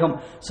நபிகள் நாயகம்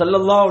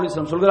ஸல்லல்லாஹு அலைஹி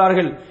வஸல்லம்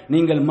சொல்கிறார்கள்,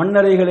 நீங்கள்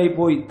மண்ணறைகளை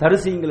போய்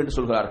தரிசியுங்கள் என்று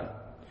சொல்கிறார்கள்.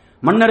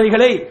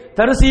 மண்ணறைகளை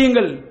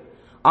தரிசியுங்கள்.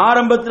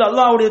 ஆரம்பத்தில்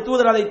அல்லாஹ்வுடைய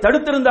தூதர் அதை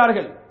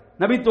தடுத்திருந்தார்கள்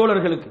நபி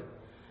தோழர்களுக்கு.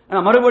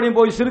 மறுபடியும்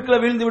போய்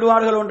சிறுக்கில் வீழ்ந்து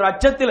விடுவார்கள் என்ற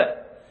அச்சத்தில்,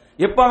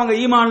 எப்ப அவங்க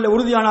ஈமான்ல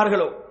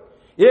உறுதியானார்களோ,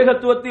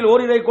 ஏகத்துவத்தில்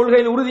ஓரிரை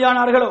கொள்கையில்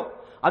உறுதியானார்களோ,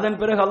 அதன்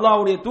பிறகு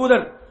அல்லாஹ்வுடைய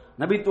தூதர்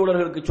நபி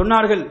தோழர்களுக்கு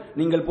சொன்னார்கள்,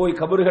 நீங்கள் போய்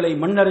கபறுகளை,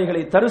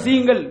 மண்ணறைகளை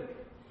தரிசியுங்கள்.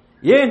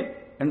 ஏன்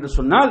என்று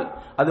சொன்னால்,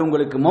 அது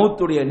உங்களுக்கு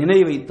மௌத்துடைய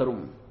நினைவை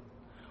தரும்,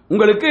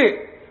 உங்களுக்கு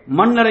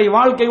மண்ணறை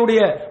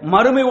வாழ்க்கையுடைய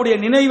மறுமையுடைய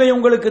நினைவை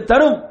உங்களுக்கு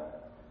தரும்.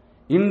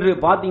 இன்று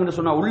பார்த்தீங்கன்னு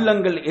சொன்னா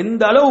உள்ளங்கள்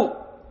எந்த அளவு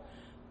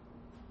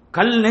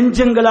கல்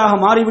நெஞ்சங்களாக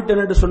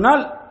மாறிவிட்டன என்று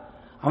சொன்னால்,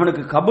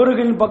 அவனுக்கு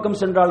கபறுகளின் பக்கம்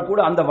சென்றால் கூட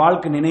அந்த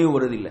வாழ்க்கை நினைவு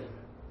வருவதில்லை.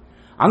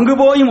 அங்கு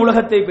போயும்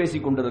உலகத்தை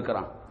பேசிக்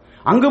கொண்டிருக்கிறான்,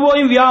 அங்கு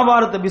போயும்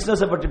வியாபாரத்தை,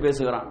 பிசினஸை பற்றி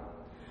பேசுகிறான்.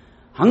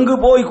 அங்கு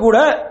போய் கூட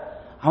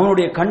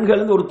அவனுடைய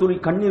கண்கள் ஒரு துளி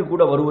கண்ணீர்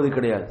கூட வருவது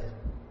கிடையாது.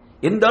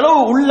 எந்த அளவு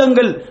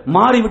உள்ளங்கள்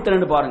மாறிவிட்டன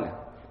என்று பாருங்க,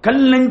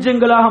 கல்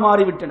நெஞ்சங்களாக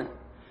மாறிவிட்டன.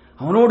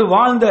 அவனோடு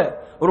வாழ்ந்த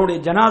அவனுடைய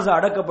ஜனாசா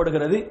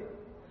அடக்கப்படுகிறது.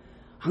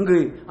 அங்கு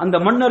அந்த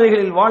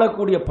மண்ணறைகளில்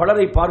வாழக்கூடிய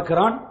பலரை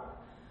பார்க்கிறான்,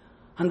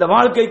 அந்த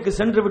வாழ்க்கைக்கு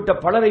சென்று விட்ட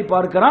பலரை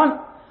பார்க்கிறான்.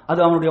 அது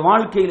அவனுடைய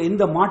வாழ்க்கையில்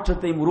எந்த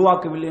மாற்றத்தையும்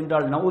உருவாக்கவில்லை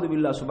என்றால் நவுது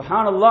பில்லாஹ்,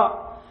 சுப்ஹானல்லாஹ்.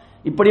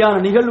 இப்படியான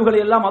நிகழ்வுகளை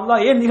எல்லாம்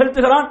அல்லாஹ் ஏன்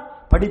நிகழ்த்துகிறான்?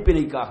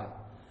 படிப்பினைக்காக.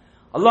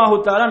 அல்லாஹு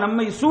தஆலா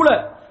நம்மை சூழ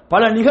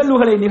பல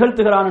நிகழ்வுகளை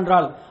நிகழ்த்துகிறான்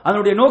என்றால்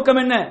அதனுடைய நோக்கம்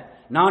என்ன?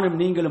 நானும்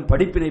நீங்களும்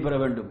படிப்பினை பெற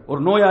வேண்டும். ஒரு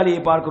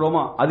நோயாளியை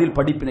பார்க்கிறோமா, அதில்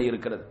படிப்பினை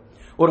இருக்கிறது.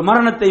 ஒரு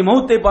மரணத்தை,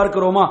 மௌத்தை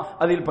பார்க்கிறோமா,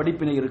 அதில்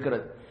படிப்பினை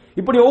இருக்கிறது.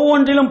 இப்படி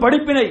ஒவ்வொன்றிலும்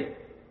படிப்பினை.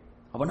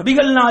 அப்ப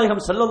நபிகள்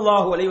நாயகம்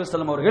ஸல்லல்லாஹு அலைஹி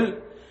வஸல்லம் அவர்கள்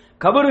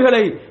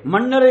கபறுகளை,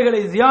 மண்ணறைகளை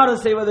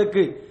ஜியாரத்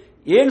செய்வதற்கு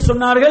ஏன்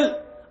சொன்னார்கள்?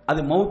 அது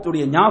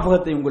மௌத்துடைய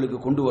ஞாபகத்தை உங்களுக்கு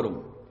கொண்டு வரும்,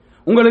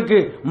 உங்களுக்கு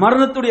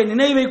மரணத்துடைய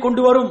நினைவை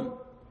கொண்டு வரும்,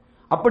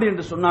 அப்படி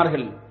என்று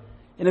சொன்னார்கள்.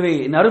 எனவே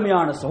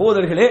அருமையான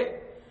சகோதரர்களே,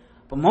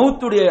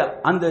 மௌத்துடைய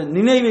அந்த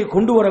நினைவை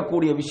கொண்டு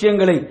வரக்கூடிய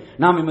விஷயங்களை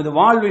நாம் எமது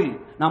வாழ்வில்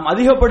நாம்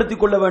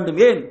அதிகப்படுத்திக் கொள்ள வேண்டும்.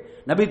 ஏன்?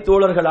 நபி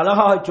தோழர்கள்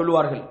அழகாக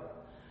சொல்லுவார்கள்.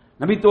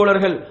 நபி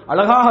தோழர்கள்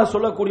அழகாக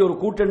சொல்லக்கூடிய ஒரு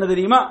கூற்று என்ன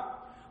தெரியுமா?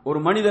 ஒரு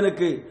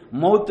மனிதனுக்கு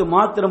மௌத்து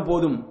மாத்திரம்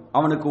போதும்,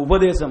 அவனுக்கு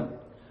உபதேசம்,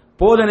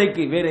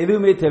 போதனைக்கு வேற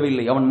எதுவுமே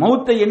தேவையில்லை. அவன்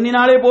மௌத்தை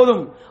எண்ணினாலே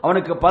போதும்,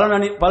 அவனுக்கு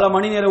பல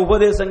மணி நேர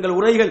உபதேசங்கள்,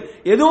 உரைகள்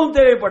எதுவும்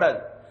தேவைப்படாது.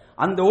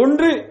 அந்த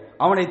ஒன்று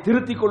அவனை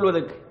திருத்திக்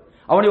கொள்வதற்கு,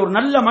 அவனை ஒரு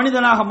நல்ல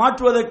மனிதனாக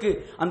மாற்றுவதற்கு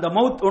அந்த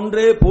மௌத்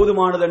ஒன்றே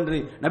போதுமானது என்று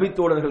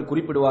நபித்தோழர்கள்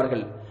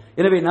குறிப்பிடுவார்கள்.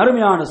 எனவே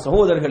நறுமையான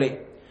சகோதரர்களே,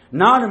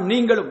 நானும்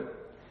நீங்களும்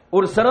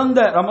ஒரு சிறந்த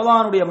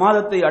ரமலானுடைய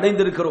மாதத்தை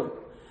அடைந்திருக்கிறோம்.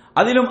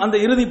 அதிலும் அந்த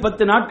இறுதி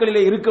 10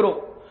 நாட்களிலே இருக்கிறோம்.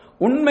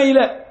 உண்மையில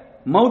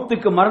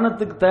மௌத்துக்கு,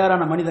 மரணத்துக்கு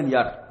தயாரான மனிதன்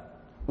யார்?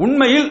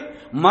 உண்மையில்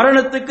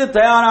மரணத்துக்கு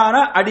தயாரான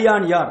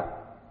அடியான் யார்?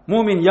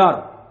 மூமின் யார்?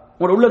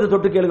 உங்களோட உள்ளத்தை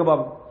தொட்டு கேளுங்க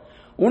பாபு.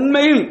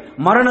 உண்மையில்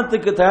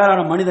மரணத்துக்கு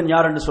தயாரான மனிதன்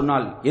யார் என்று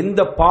சொன்னால்,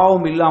 எந்த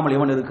பாவம் இல்லாமல்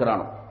எவன்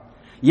இருக்கிறானோ,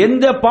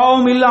 எந்த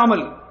பாவம்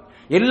இல்லாமல்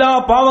எல்லா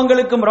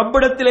பாவங்களுக்கும்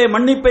ரப்பிடத்திலே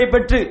மன்னிப்பை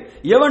பெற்று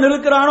எவன்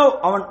இருக்கிறானோ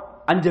அவன்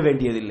அஞ்ச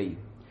வேண்டியதில்லை,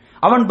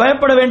 அவன்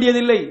பயப்பட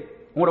வேண்டியதில்லை.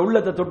 உங்களோட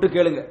உள்ளத்தை தொட்டு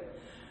கேளுங்க,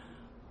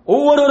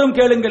 ஒவ்வொருவரும்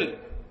கேளுங்கள்.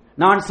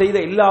 நான் செய்த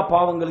எல்லா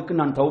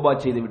பாவங்களுக்கும் நான் தௌபா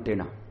செய்து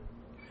விட்டேனா?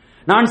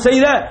 நான்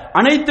செய்த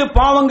அனைத்து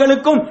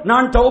பாவங்களுக்கும்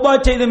நான் தௌபா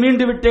செய்து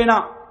மீண்டு விட்டேனா?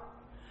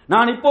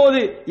 நான் இப்போது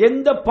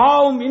எந்த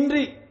பாவம்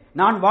இன்றி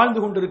நான் வாழ்ந்து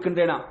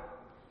கொண்டிருக்கின்றேனா?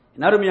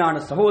 அருமையான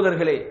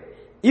சகோதரர்களே,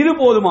 இது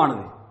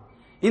போதுமானது.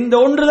 இந்த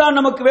ஒன்றுதான்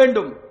நமக்கு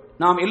வேண்டும்.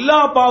 நாம் எல்லா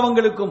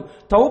பாவங்களுக்கும்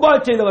தௌபா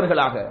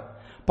செய்தவர்களாக,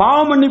 பாவ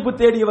மன்னிப்பு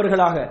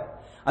தேடியவர்களாக,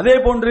 அதே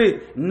போன்று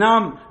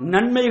நாம்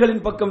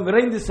நன்மைகளின் பக்கம்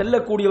விரைந்து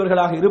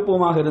செல்லக்கூடியவர்களாக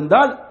இருப்போமாக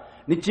இருந்தால்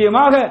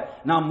நிச்சயமாக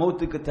நாம்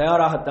மௌத்துக்கு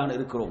தயாராகத்தான்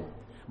இருக்கிறோம்.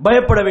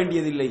 பயப்பட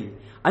வேண்டியதில்லை,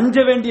 அஞ்ச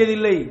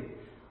வேண்டியதில்லை.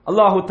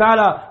 அல்லாஹு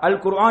தஆலா அல்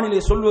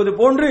குர்ஆனிலே சொல்வது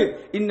போன்று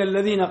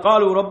இன்னல்லதீன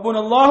காலு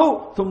ரப்புனல்லாஹு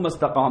தும்ம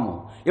இஸ்தகாமு,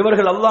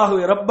 இவர்கள்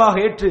அல்லாஹ்வை ரப்பாக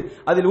ஏற்று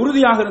அதில்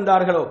உறுதியாக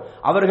இருந்தார்களோ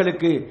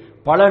அவர்களுக்கு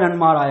பல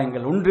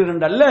நன்மாராயங்கள்,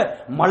 ஒன்றிரண்டு அல்ல,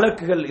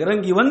 மலக்குகள்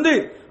இறங்கி வந்து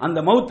அந்த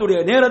மௌத்துடைய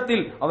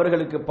நேரத்தில்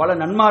அவர்களுக்கு பல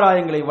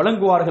நன்மாராயங்களை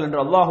வழங்குவார்கள் என்று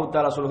அல்லாஹு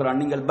தஆலா சொல்கிறான்.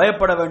 நீங்கள்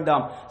பயப்பட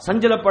வேண்டாம்,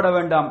 சஞ்சலப்பட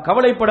வேண்டாம்,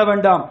 கவலைப்பட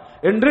வேண்டாம்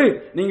என்று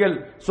நீங்கள்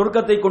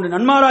சொர்க்கத்தை கொண்டு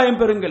நன்மாராயம்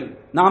பெறுங்கள்.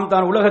 நாம்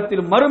தான்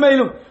உலகத்திலும்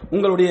மறுமையிலும்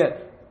உங்களுடைய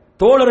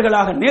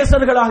தோழர்களாக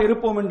நேசர்களாக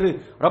இருப்போம் என்று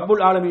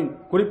ரப்புல் ஆலமீன்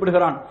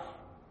குறிப்பிடுகிறான்.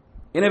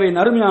 எனவே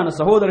நறுமையான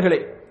சகோதரர்களே,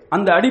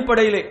 அந்த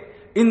அடிப்படையிலே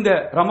இந்த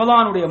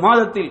ரமலானுடைய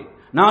மாதத்தில்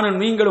நானும்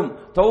நீங்களும்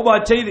தௌபா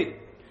செய்து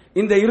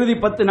இந்த இறுதி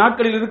 10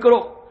 நாட்களில்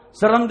இருக்கிறோம்.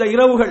 சிறந்த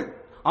இரவுகள்,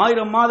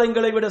 1000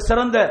 மாதங்களை விட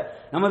சிறந்த,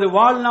 நமது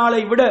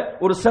வாழ்நாளை விட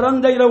ஒரு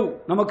சிறந்த இரவு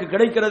நமக்கு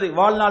கிடைக்கிறது.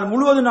 வாழ்நாள்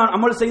முழுவதும் நான்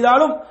அமல்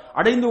செய்தாலும்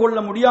அடைந்து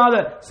கொள்ள முடியாத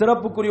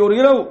சிறப்புக்குரிய ஒரு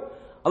இரவு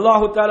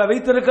அல்லாஹு தஆலா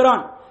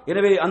வைத்திருக்கிறான்.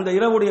 எனவே அந்த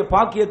இரவுடைய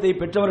பாக்கியத்தை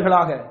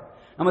பெற்றவர்களாக,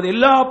 நமது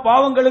எல்லா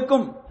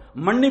பாவங்களுக்கும்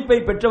மன்னிப்பை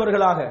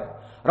பெற்றவர்களாக,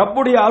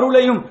 ரப்புடைய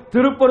அருளையும்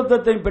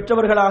திருப்பொருத்தத்தையும்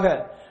பெற்றவர்களாக,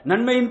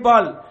 நன்மையின்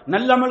பால்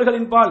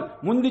நல்லமல்களின் பால்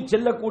முந்தி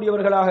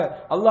செல்லக்கூடியவர்களாக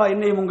அல்லாஹ்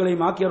என்னையும்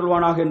உங்களையும் ஆக்கி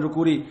அருள்வானாக என்று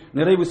கூறி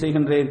நிறைவு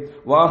செய்கின்றேன்.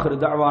 வாஹிரு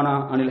தஅவானா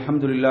அனில்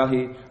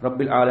ஹம்துலில்லாஹி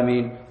ரப்பில்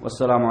ஆலமீன்.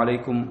 வஸ்ஸலாமு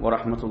அலைக்கும்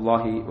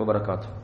வரஹ்மத்துல்லாஹி வபரகாத்துஹு.